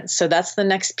blueprints. So that's the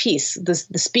next piece. The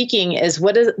speaking is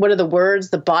what are the words,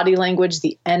 the body language,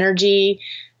 the energy,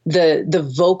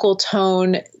 the vocal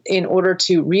tone in order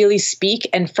to really speak.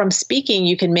 And from speaking,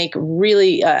 you can make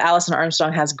really, Alison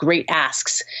Armstrong has great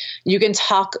asks. You can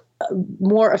talk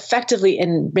more effectively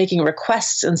in making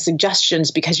requests and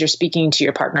suggestions because you're speaking to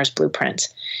your partner's blueprint.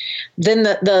 Then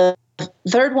the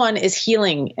third one is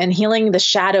healing, and healing the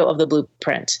shadow of the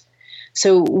blueprint.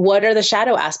 So what are the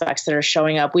shadow aspects that are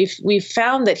showing up? We've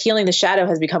found that healing the shadow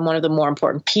has become one of the more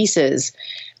important pieces,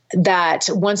 that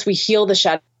once we heal the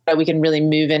shadow, we can really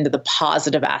move into the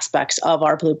positive aspects of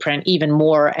our blueprint even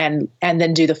more, and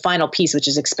then do the final piece, which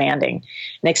is expanding.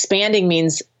 And expanding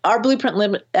means our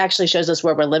blueprint actually shows us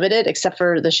where we're limited, except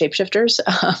for the shapeshifters.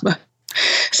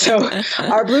 So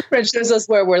our blueprint shows us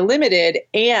where we're limited,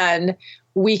 and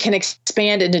we can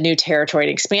expand into new territory.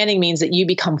 And expanding means that you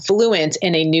become fluent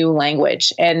in a new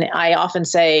language. And I often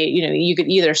say, you could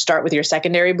either start with your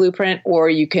secondary blueprint, or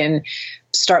you can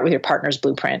start with your partner's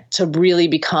blueprint to really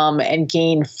become and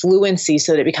gain fluency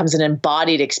so that it becomes an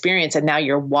embodied experience. And now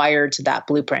you're wired to that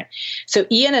blueprint. So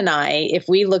Ian and I, if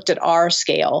we looked at our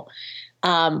scale,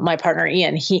 my partner,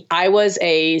 Ian, I was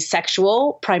a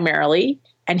sexual primarily,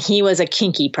 and he was a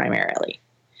kinky primarily.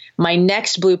 My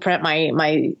next blueprint,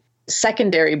 my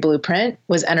secondary blueprint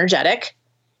was energetic,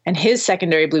 and his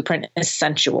secondary blueprint is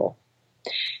sensual.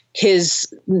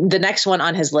 The next one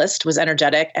on his list was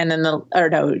energetic, and then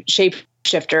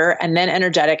shapeshifter, and then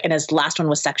energetic, and his last one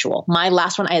was sexual. My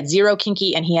last one, I had 0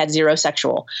 kinky and he had 0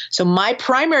 sexual. So my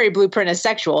primary blueprint is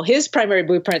sexual, his primary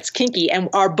blueprint's kinky, and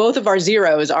both of our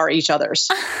zeros are each other's.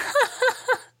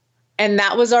 And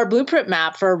that was our blueprint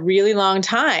map for a really long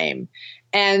time.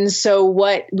 And so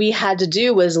what we had to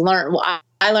do was learn.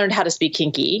 I learned how to speak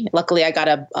kinky. Luckily, I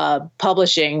got a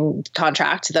publishing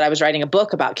contract that I was writing a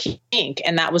book about kink.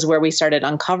 And that was where we started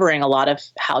uncovering a lot of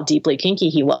how deeply kinky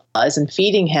he was and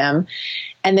feeding him.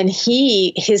 And then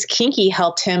his kinky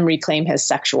helped him reclaim his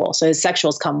sexual. So his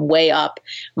sexual's come way up.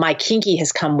 My kinky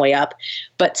has come way up.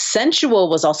 But sensual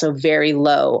was also very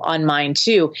low on mine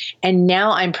too. And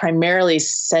now I'm primarily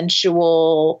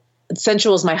sensual.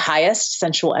 Sensual is my highest,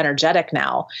 sensual energetic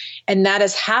now. And that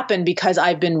has happened because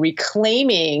I've been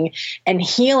reclaiming and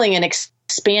healing and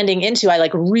expanding into, I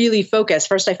really focused.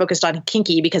 First, I focused on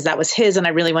kinky because that was his and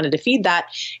I really wanted to feed that.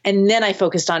 And then I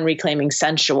focused on reclaiming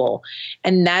sensual.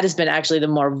 And that has been actually the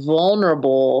more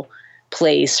vulnerable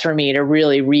place for me to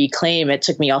really reclaim. It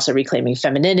took me also reclaiming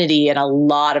femininity and a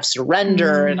lot of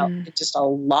surrender and just a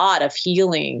lot of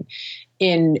healing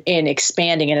in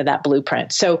expanding into that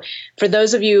blueprint. So for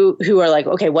those of you who are like,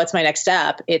 okay, what's my next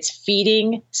step? It's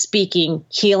feeding, speaking,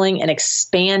 healing, and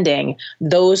expanding.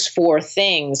 Those 4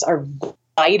 things are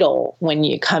vital when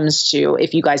it comes to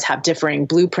if you guys have differing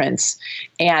blueprints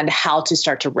and how to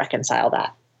start to reconcile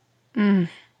that.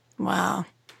 Wow.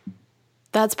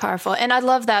 That's powerful. And I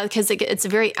love that because it's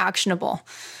very actionable.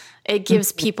 It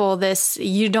gives people this,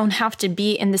 you don't have to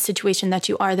be in the situation that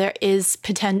you are. There is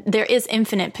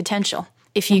infinite potential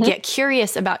if you get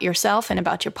curious about yourself and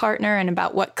about your partner and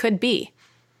about what could be.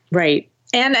 Right.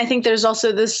 And I think there's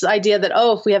also this idea that,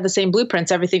 if we have the same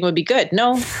blueprints, everything would be good.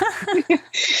 No.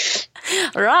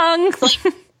 Wrong.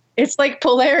 It's like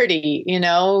polarity,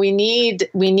 we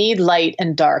need light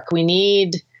and dark. We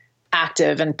need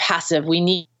active and passive. We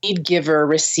need giver,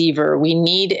 receiver. We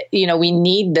need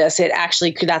this. It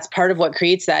actually, that's part of what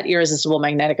creates that irresistible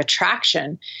magnetic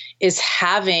attraction is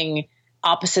having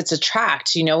opposites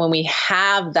attract. When we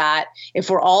have that, if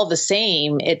we're all the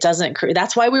same, it doesn't create,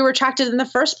 that's why we were attracted in the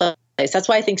first place. That's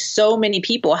why I think so many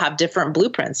people have different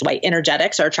blueprints, why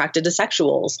energetics are attracted to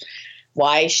sexuals,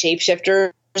 why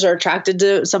shapeshifters are attracted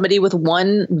to somebody with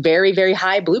one very, very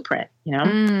high blueprint,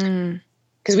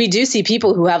 Because we do see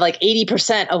people who have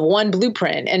 80% of one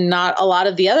blueprint and not a lot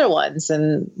of the other ones.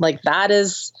 And that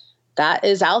is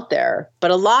out there. But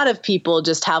a lot of people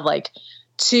just have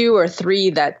 2 or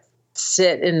 3 that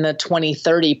sit in the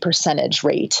 20-30%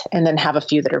 rate and then have a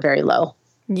few that are very low.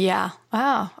 Yeah.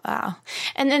 Wow.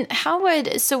 And then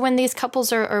so when these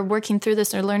couples are working through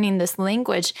this or learning this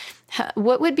language,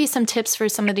 what would be some tips for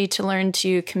somebody to learn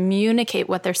to communicate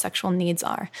what their sexual needs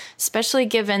are, especially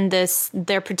given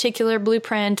their particular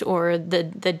blueprint or the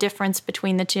difference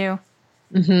between the two?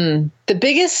 Mm-hmm. The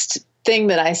biggest thing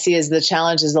that I see is the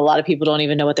challenge is a lot of people don't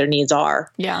even know what their needs are.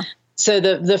 Yeah. So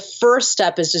the first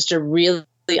step is just to really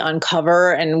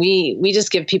uncover, and we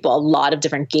just give people a lot of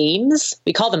different games.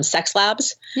 We call them sex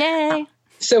labs. Yay.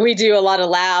 So we do a lot of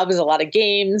labs, a lot of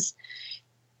games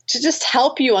to just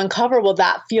help you uncover, well,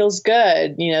 that feels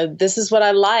good. This is what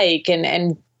I like.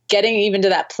 And getting even to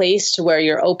that place to where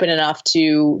you're open enough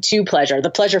to pleasure, the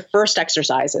pleasure first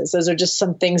exercises. Those are just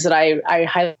some things that I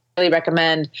highly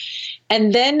recommend.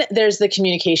 And then there's the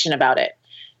communication about it.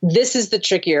 This is the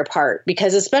trickier part,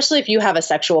 because especially if you have a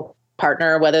sexual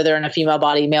partner, whether they're in a female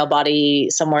body, male body,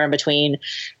 somewhere in between,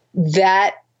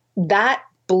 that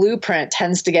blueprint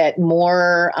tends to get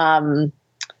more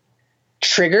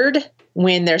triggered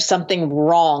when there's something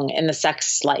wrong in the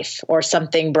sex life or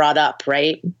something brought up,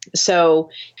 right? So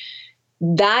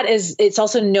it's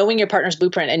also knowing your partner's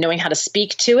blueprint and knowing how to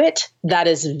speak to it. That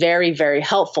is very, very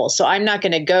helpful. So I'm not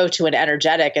going to go to an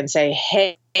energetic and say,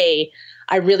 hey,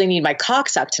 I really need my cock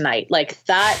sucked tonight.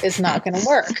 That is not going to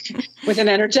work with an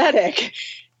energetic.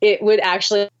 It would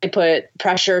actually put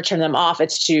pressure, turn them off.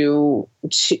 It's too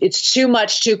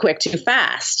much, too quick, too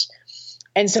fast.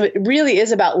 And so it really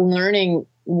is about learning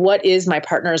what is my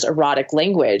partner's erotic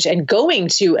language, and going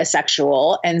to a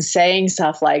sexual and saying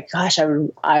stuff like, gosh,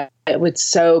 I would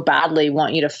so badly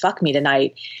want you to fuck me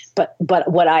tonight. But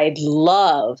what I'd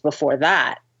love before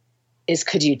that is,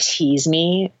 could you tease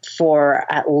me for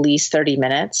at least 30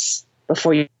 minutes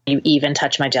before you even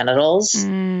touch my genitals?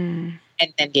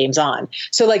 And then game's on.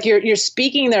 So like you're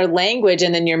speaking their language,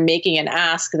 and then you're making an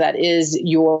ask that is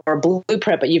your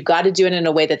blueprint, but you've got to do it in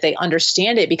a way that they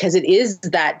understand it, because it is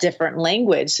that different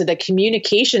language. So the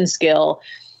communication skill,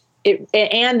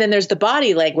 and then there's the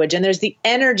body language, and there's the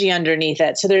energy underneath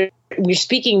it. So we're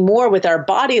speaking more with our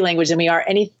body language than we are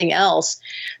anything else.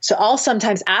 So I'll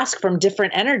sometimes ask from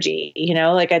different energy,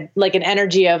 like an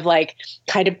energy of like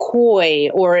kind of coy,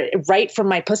 or right from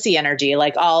my pussy energy.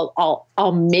 Like I'll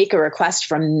make a request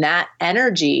from that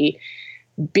energy,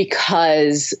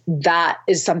 because that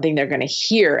is something they're going to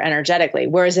hear energetically.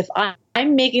 Whereas if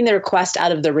I'm making the request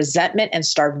out of the resentment and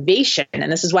starvation,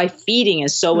 and this is why feeding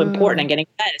is so important and getting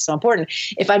fed is so important.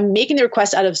 If I'm making the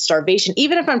request out of starvation,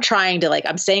 even if I'm trying to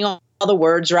I'm saying all the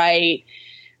words right,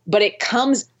 but it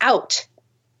comes out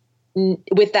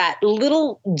with that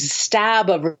little stab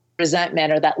of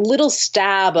resentment, or that little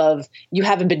stab of, you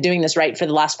haven't been doing this right for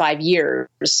the last 5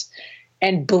 years,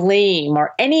 and blame,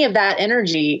 or any of that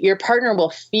energy, your partner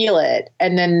will feel it.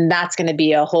 And then that's going to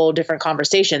be a whole different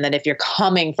conversation than if you're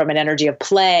coming from an energy of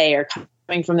play, or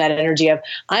coming from that energy of,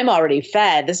 I'm already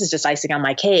fed, this is just icing on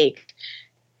my cake.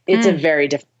 It's a very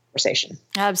different conversation.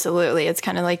 Absolutely. It's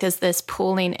kind of like this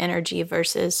pooling energy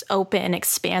versus open,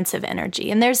 expansive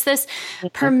energy. And there's this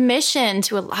permission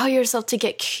to allow yourself to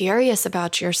get curious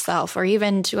about yourself, or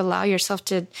even to allow yourself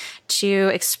to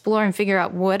explore and figure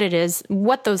out what it is,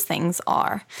 what those things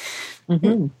are.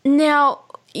 Now,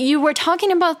 you were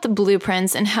talking about the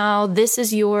blueprints and how this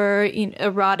is your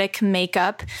erotic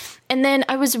makeup. And then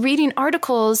I was reading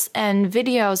articles and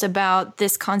videos about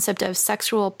this concept of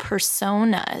sexual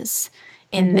personas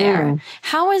in there.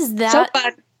 How is that? So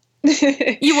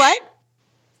fun. You what?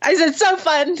 I said, so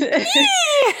fun.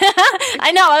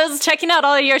 I know. I was checking out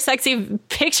all of your sexy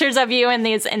pictures of you in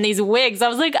these wigs. I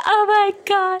was like, oh my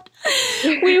God,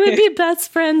 we would be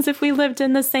best friends if we lived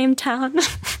in the same town.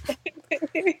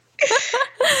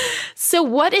 So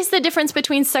what is the difference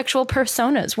between sexual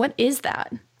personas? What is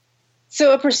that?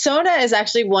 So a persona is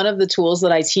actually one of the tools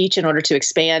that I teach in order to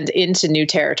expand into new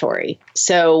territory.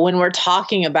 So when we're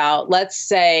talking about, let's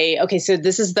say, okay, so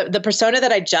this is the persona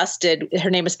that I just did. Her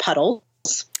name is Puddles.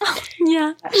 Oh,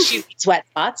 yeah. She eats wet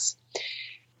spots.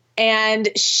 And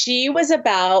she was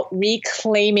about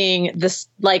reclaiming this,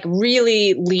 like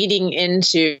really leading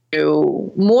into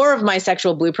more of my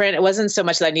sexual blueprint. It wasn't so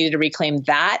much that I needed to reclaim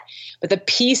that, but the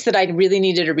piece that I really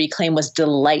needed to reclaim was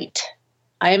delight.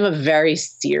 I am a very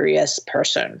serious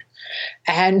person.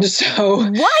 And so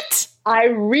what? I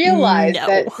realized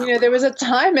that, there was a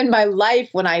time in my life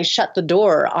when I shut the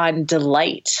door on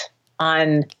delight,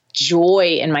 on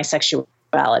joy in my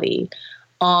sexuality,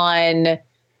 on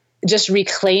just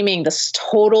reclaiming this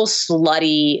total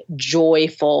slutty,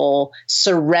 joyful,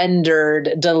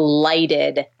 surrendered,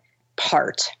 delighted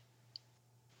part.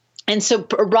 And so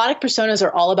erotic personas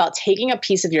are all about taking a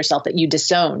piece of yourself that you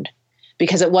disowned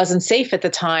because it wasn't safe at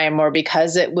the time, or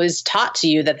because it was taught to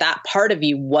you that that part of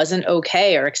you wasn't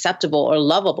okay or acceptable or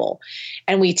lovable.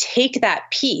 And we take that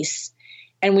piece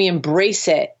and we embrace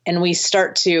it, and we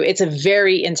start to, it's a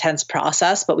very intense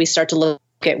process, but we start to look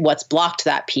at what's blocked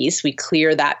that piece. We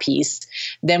clear that piece.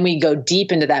 Then we go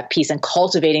deep into that piece and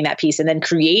cultivating that piece, and then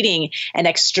creating an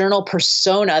external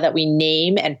persona that we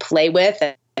name and play with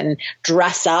and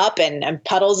dress up. And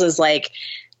Puddles is like,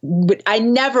 I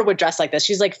never would dress like this.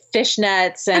 She's like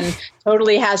fishnets and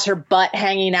totally has her butt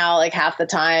hanging out like half the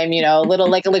time, little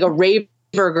like a raver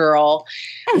girl,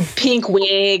 pink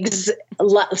wigs,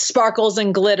 sparkles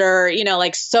and glitter,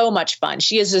 like so much fun.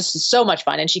 She is just so much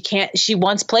fun, and she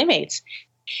wants playmates.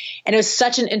 And it was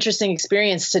such an interesting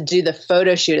experience to do the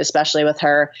photo shoot, especially with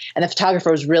her. And the photographer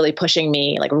was really pushing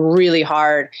me like really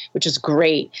hard, which was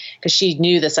great because she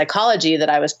knew the psychology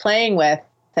that I was playing with.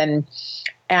 And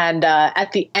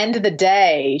at the end of the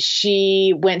day,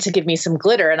 she went to give me some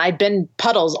glitter, and I'd been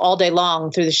Puddles all day long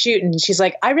through the shoot. And she's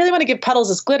like, I really want to give Puddles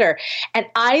this glitter. And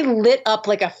I lit up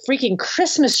like a freaking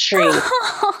Christmas tree.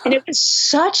 And it was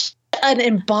such an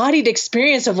embodied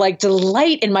experience of like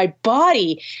delight in my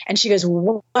body. And she goes,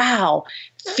 wow,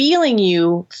 feeling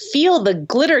you feel the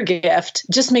glitter gift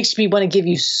just makes me want to give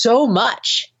you so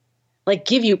much. Like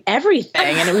give you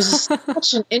everything. And it was just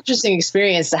such an interesting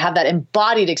experience to have that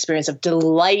embodied experience of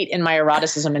delight in my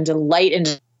eroticism and delight in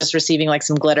just receiving like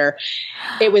some glitter.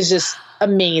 It was just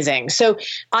amazing. So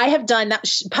I have done that.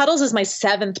 Puddles is my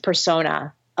 7th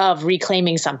persona of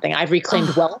reclaiming something. I've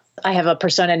reclaimed wealth. I have a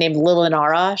persona named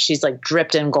Lilinara. She's like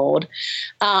dripped in gold.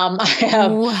 I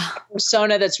have a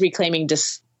persona that's reclaiming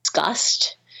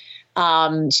disgust.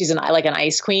 She's like an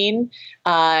ice queen,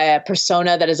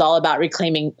 persona that is all about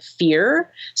reclaiming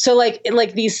fear. So like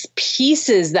these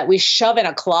pieces that we shove in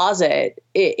a closet,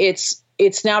 it's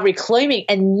now reclaiming.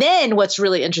 And then what's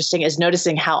really interesting is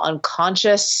noticing how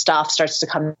unconscious stuff starts to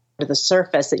come to the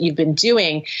surface that you've been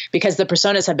doing because the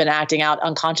personas have been acting out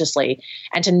unconsciously,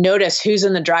 and to notice who's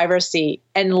in the driver's seat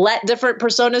and let different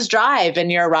personas drive in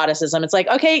your eroticism. It's like,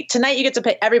 okay, tonight you get to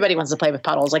play. Everybody wants to play with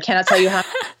puddles. I cannot tell you how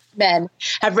men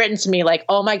have written to me like,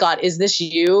 oh my God, is this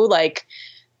you? Like,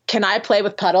 can I play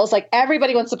with puddles? Like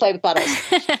everybody wants to play with puddles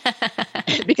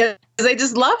because they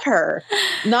just love her.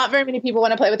 Not very many people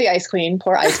want to play with the ice queen,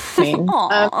 poor ice queen.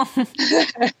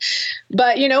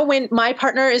 But you know, when my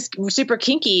partner is super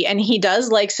kinky and he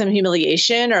does like some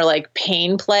humiliation or like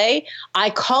pain play,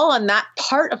 I call on that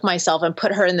part of myself and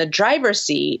put her in the driver's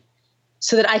seat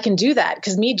so that I can do that.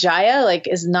 Because me, Jaya, like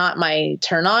is not my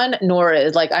turn on, nor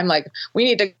is like, I'm like, we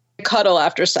need to cuddle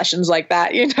after sessions like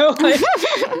that, you know, like,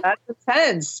 that's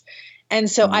intense. And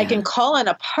so I can call on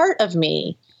a part of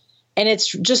me, and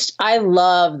it's just, I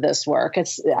love this work.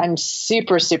 I'm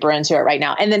super, super into it right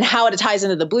now. And then how it ties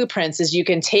into the blueprints is you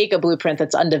can take a blueprint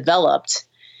that's undeveloped,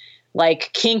 like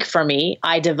kink for me.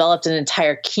 I developed an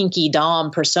entire kinky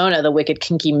dom persona, the wicked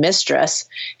kinky mistress,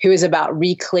 who is about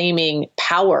reclaiming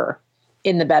power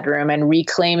in the bedroom and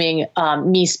reclaiming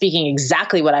me speaking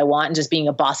exactly what I want and just being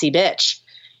a bossy bitch.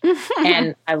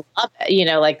 And I love it, you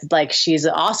know, like she's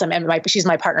awesome. And she's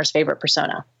my partner's favorite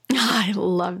persona. I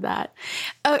love that.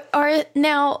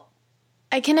 Now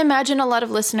I can imagine a lot of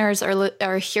listeners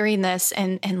are hearing this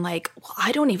and like, well,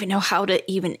 I don't even know how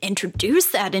to even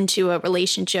introduce that into a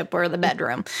relationship or the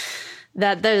bedroom,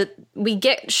 that we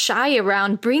get shy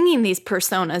around bringing these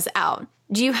personas out.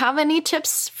 Do you have any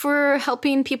tips for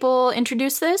helping people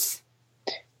introduce this?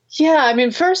 Yeah. I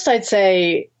mean, first I'd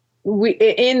say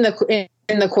in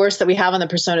the course that we have on the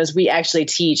personas, we actually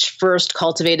teach first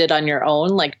cultivate it on your own,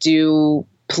 like do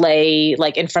play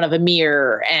like in front of a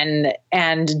mirror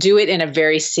and do it in a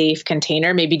very safe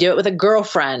container. Maybe do it with a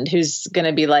girlfriend who's going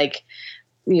to be like,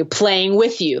 you know, playing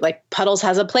with you. Like Puddles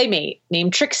has a playmate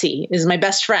named Trixie, is my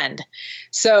best friend.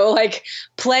 So like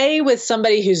play with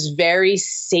somebody who's very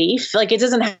safe. Like it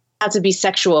doesn't have to be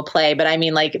sexual play, but I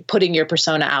mean like putting your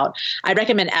persona out. I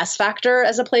recommend S Factor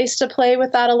as a place to play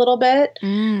with that a little bit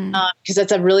because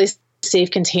that's a really safe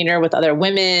container with other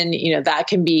women. You know, that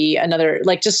can be another,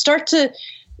 like just start to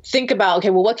think about,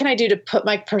 okay, well, what can I do to put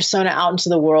my persona out into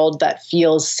the world that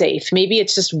feels safe? Maybe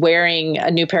it's just wearing a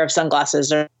new pair of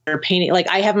sunglasses or painting. Like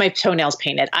I have my toenails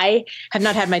painted. I have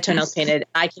not had my toenails painted.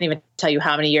 I can't even tell you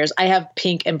how many years. I have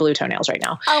pink and blue toenails right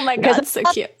now. Oh my God, that's so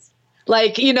cute.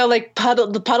 Like, you know, like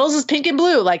the Puddles is pink and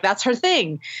blue, like that's her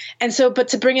thing. And so, but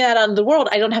to bring that out into the world,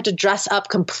 I don't have to dress up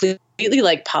completely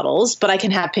like Puddles, but I can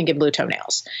have pink and blue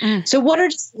toenails. So what are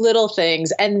just little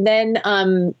things? And then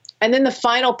the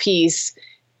final piece,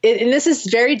 and this is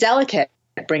very delicate,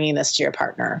 bringing this to your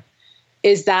partner,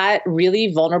 is that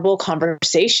really vulnerable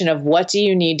conversation of what do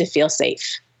you need to feel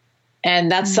safe?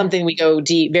 And that's something we go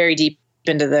very deep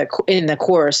into in the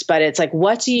course, but it's like,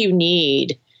 what do you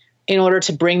need in order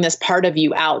to bring this part of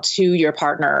you out to your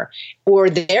partner or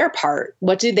their part?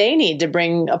 What do they need to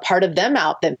bring a part of them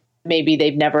out that maybe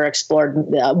they've never explored?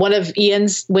 One of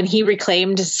Ian's, when he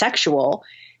reclaimed sexual,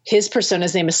 his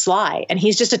persona's name is Sly, and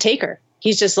he's just a taker.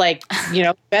 He's just like, you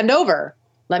know, bend over,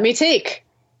 let me take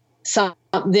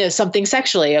something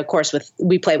sexually. Of course,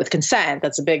 we play with consent.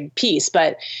 That's a big piece,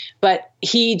 but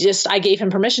I gave him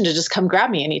permission to just come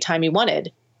grab me anytime he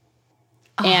wanted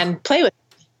and play with me.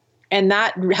 And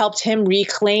that helped him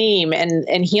reclaim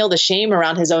and heal the shame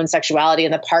around his own sexuality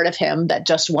and the part of him that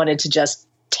just wanted to just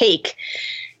take.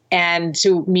 And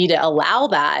to me to allow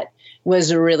that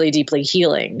was really deeply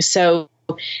healing. So,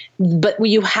 but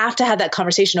you have to have that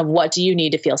conversation of what do you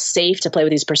need to feel safe to play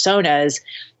with these personas?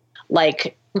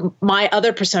 Like my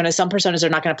other personas, some personas are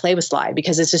not going to play with Sly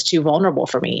because it's just too vulnerable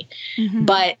for me.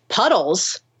 But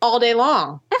Puddles all day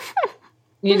long,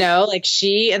 you know, like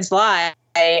she and Sly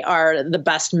are the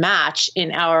best match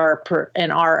in our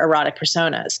erotic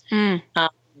personas. And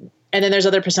then there's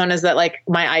other personas that like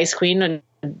my ice queen would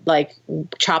like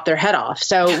chop their head off.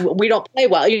 So we don't play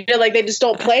well, you know, like they just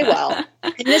don't play well.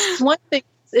 And this is one thing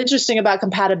that's interesting about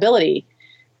compatibility,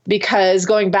 because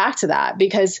going back to that,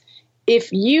 because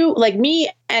if you, like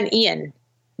me and Ian,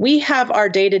 we have our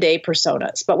day-to-day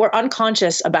personas, but we're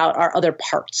unconscious about our other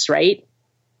parts, right?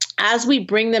 as we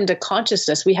bring them to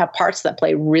consciousness, we have parts that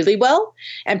play really well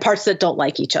and parts that don't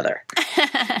like each other.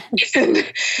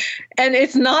 And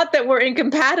it's not that we're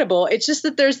incompatible. It's just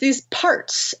that there's these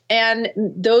parts, and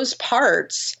those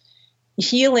parts,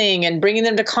 healing and bringing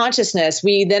them to consciousness,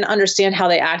 we then understand how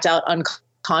they act out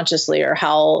unconsciously, or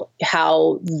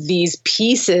how these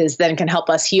pieces then can help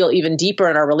us heal even deeper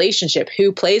in our relationship.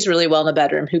 Who plays really well in the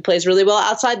bedroom, who plays really well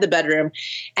outside the bedroom,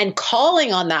 and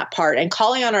calling on that part and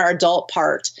calling on our adult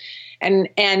part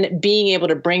and being able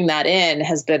to bring that in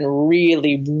has been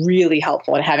really, really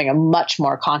helpful in having a much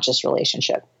more conscious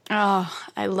relationship. Oh,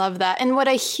 I love that. And what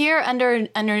I hear under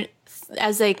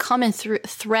as a common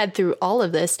thread through all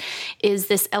of this is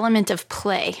this element of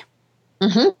play.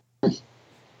 Mm-hmm.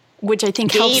 Which I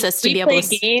think helps us to be able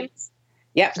to... games.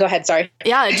 Yeah, go ahead. Sorry.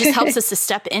 Yeah, it just helps us to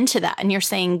step into that. And you're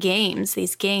saying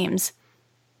these games.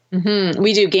 Mm-hmm.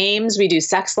 We do games. We do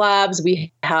sex labs.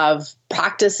 We have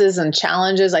practices and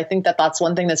challenges. I think that that's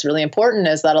one thing that's really important,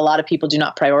 is that a lot of people do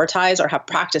not prioritize or have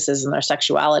practices in their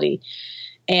sexuality.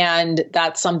 And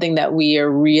that's something that we are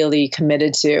really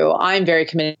committed to. I'm very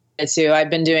committed to. I've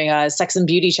been doing a sex and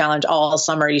beauty challenge all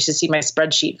summer. You should see my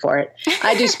spreadsheet for it.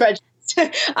 I do spreadsheets.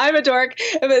 I'm a dork,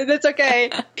 but that's okay.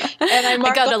 And I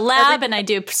go to lab and I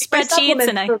do spreadsheets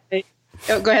and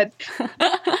Oh, go ahead.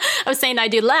 I was saying I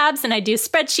do labs and I do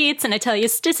spreadsheets and I tell you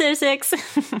statistics.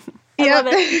 Love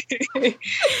it.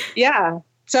 Yeah.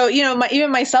 So,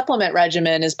 even my supplement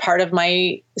regimen is part of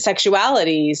my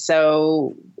sexuality.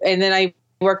 So, and then I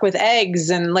work with eggs,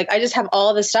 and I just have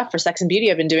all this stuff for sex and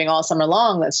beauty I've been doing all summer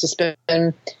long. That's just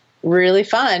been really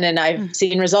fun, and I've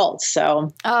seen results.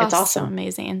 So it's awesome. So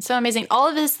amazing. So amazing. All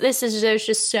of there's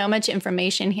just so much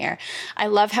information here. I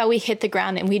love how we hit the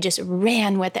ground and we just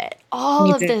ran with it.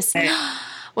 All of this.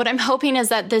 What I'm hoping is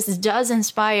that this does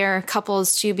inspire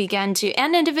couples to begin to,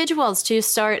 and individuals to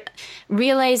start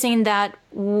realizing that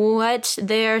what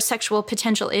their sexual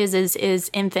potential is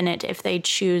infinite if they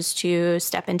choose to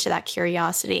step into that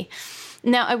curiosity.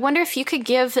 Now, I wonder if you could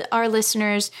give our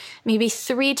listeners maybe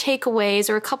 3 takeaways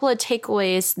or a couple of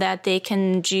takeaways that they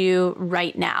can do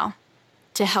right now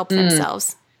to help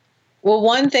themselves. Well,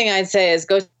 one thing I'd say is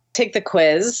go take the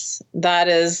quiz. That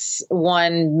is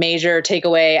one major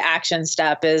takeaway action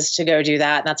step, is to go do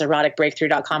that. And that's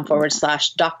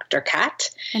eroticbreakthrough.com/Dr. Kat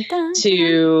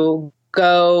to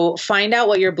go find out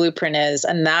what your blueprint is.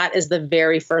 And that is the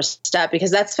very first step, because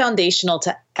that's foundational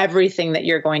to everything that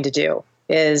you're going to do,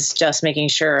 is just making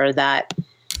sure that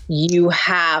you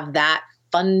have that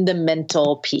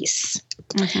fundamental piece.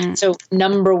 Mm-hmm. So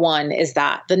number 1 is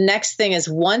that. The next thing is,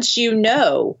 once you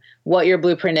know what your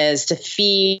blueprint is, to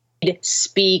feed,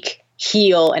 speak,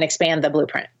 heal, and expand the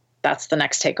blueprint. That's the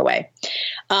next takeaway.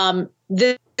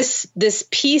 This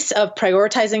piece of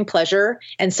prioritizing pleasure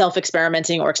and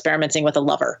self-experimenting or experimenting with a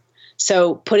lover.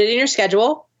 So put it in your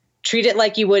schedule, treat it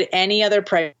like you would any other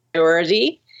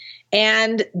priority,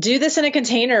 and do this in a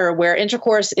container where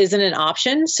intercourse isn't an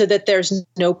option, so that there's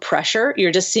no pressure.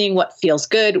 You're just seeing what feels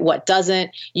good, what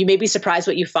doesn't. You may be surprised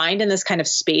what you find in this kind of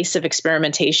space of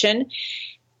experimentation.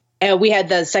 We had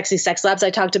the sexy sex labs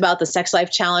I talked about, the sex life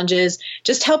challenges,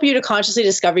 just help you to consciously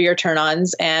discover your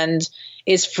turn-ons, and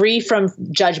is free from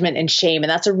judgment and shame. And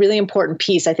that's a really important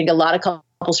piece. I think a lot of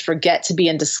couples forget to be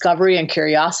in discovery and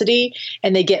curiosity,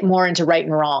 and they get more into right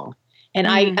and wrong. And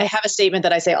I have a statement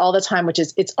that I say all the time, which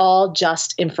is, it's all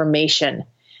just information.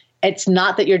 It's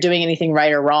not that you're doing anything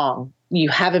right or wrong. You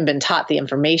haven't been taught the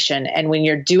information. And when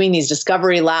you're doing these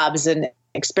discovery labs and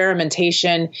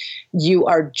experimentation, you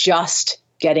are just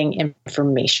getting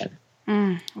information.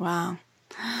 Wow.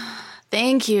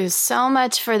 Thank you so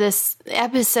much for this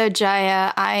episode,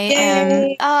 Jaya.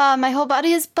 My whole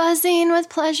body is buzzing with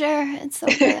pleasure. It's so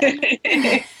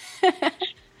good.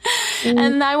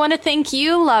 And I want to thank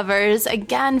you, lovers,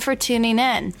 again for tuning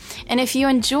in. And if you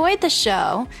enjoyed the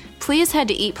show, please head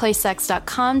to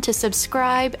eatplaysex.com to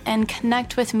subscribe and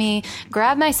connect with me.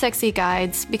 Grab my sexy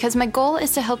guides, because my goal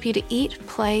is to help you to eat,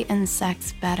 play, and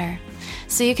sex better,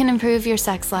 so you can improve your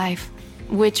sex life,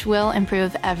 which will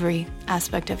improve every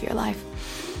aspect of your life.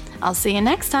 I'll see you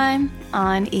next time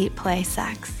on Eat, Play,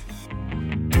 Sex.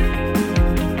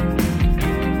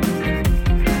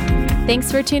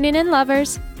 Thanks for tuning in,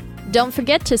 lovers. Don't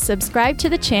forget to subscribe to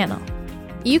the channel.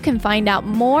 You can find out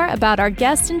more about our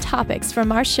guests and topics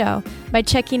from our show by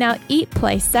checking out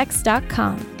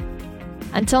eatplaysex.com.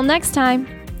 Until next time,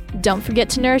 don't forget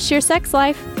to nourish your sex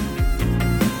life.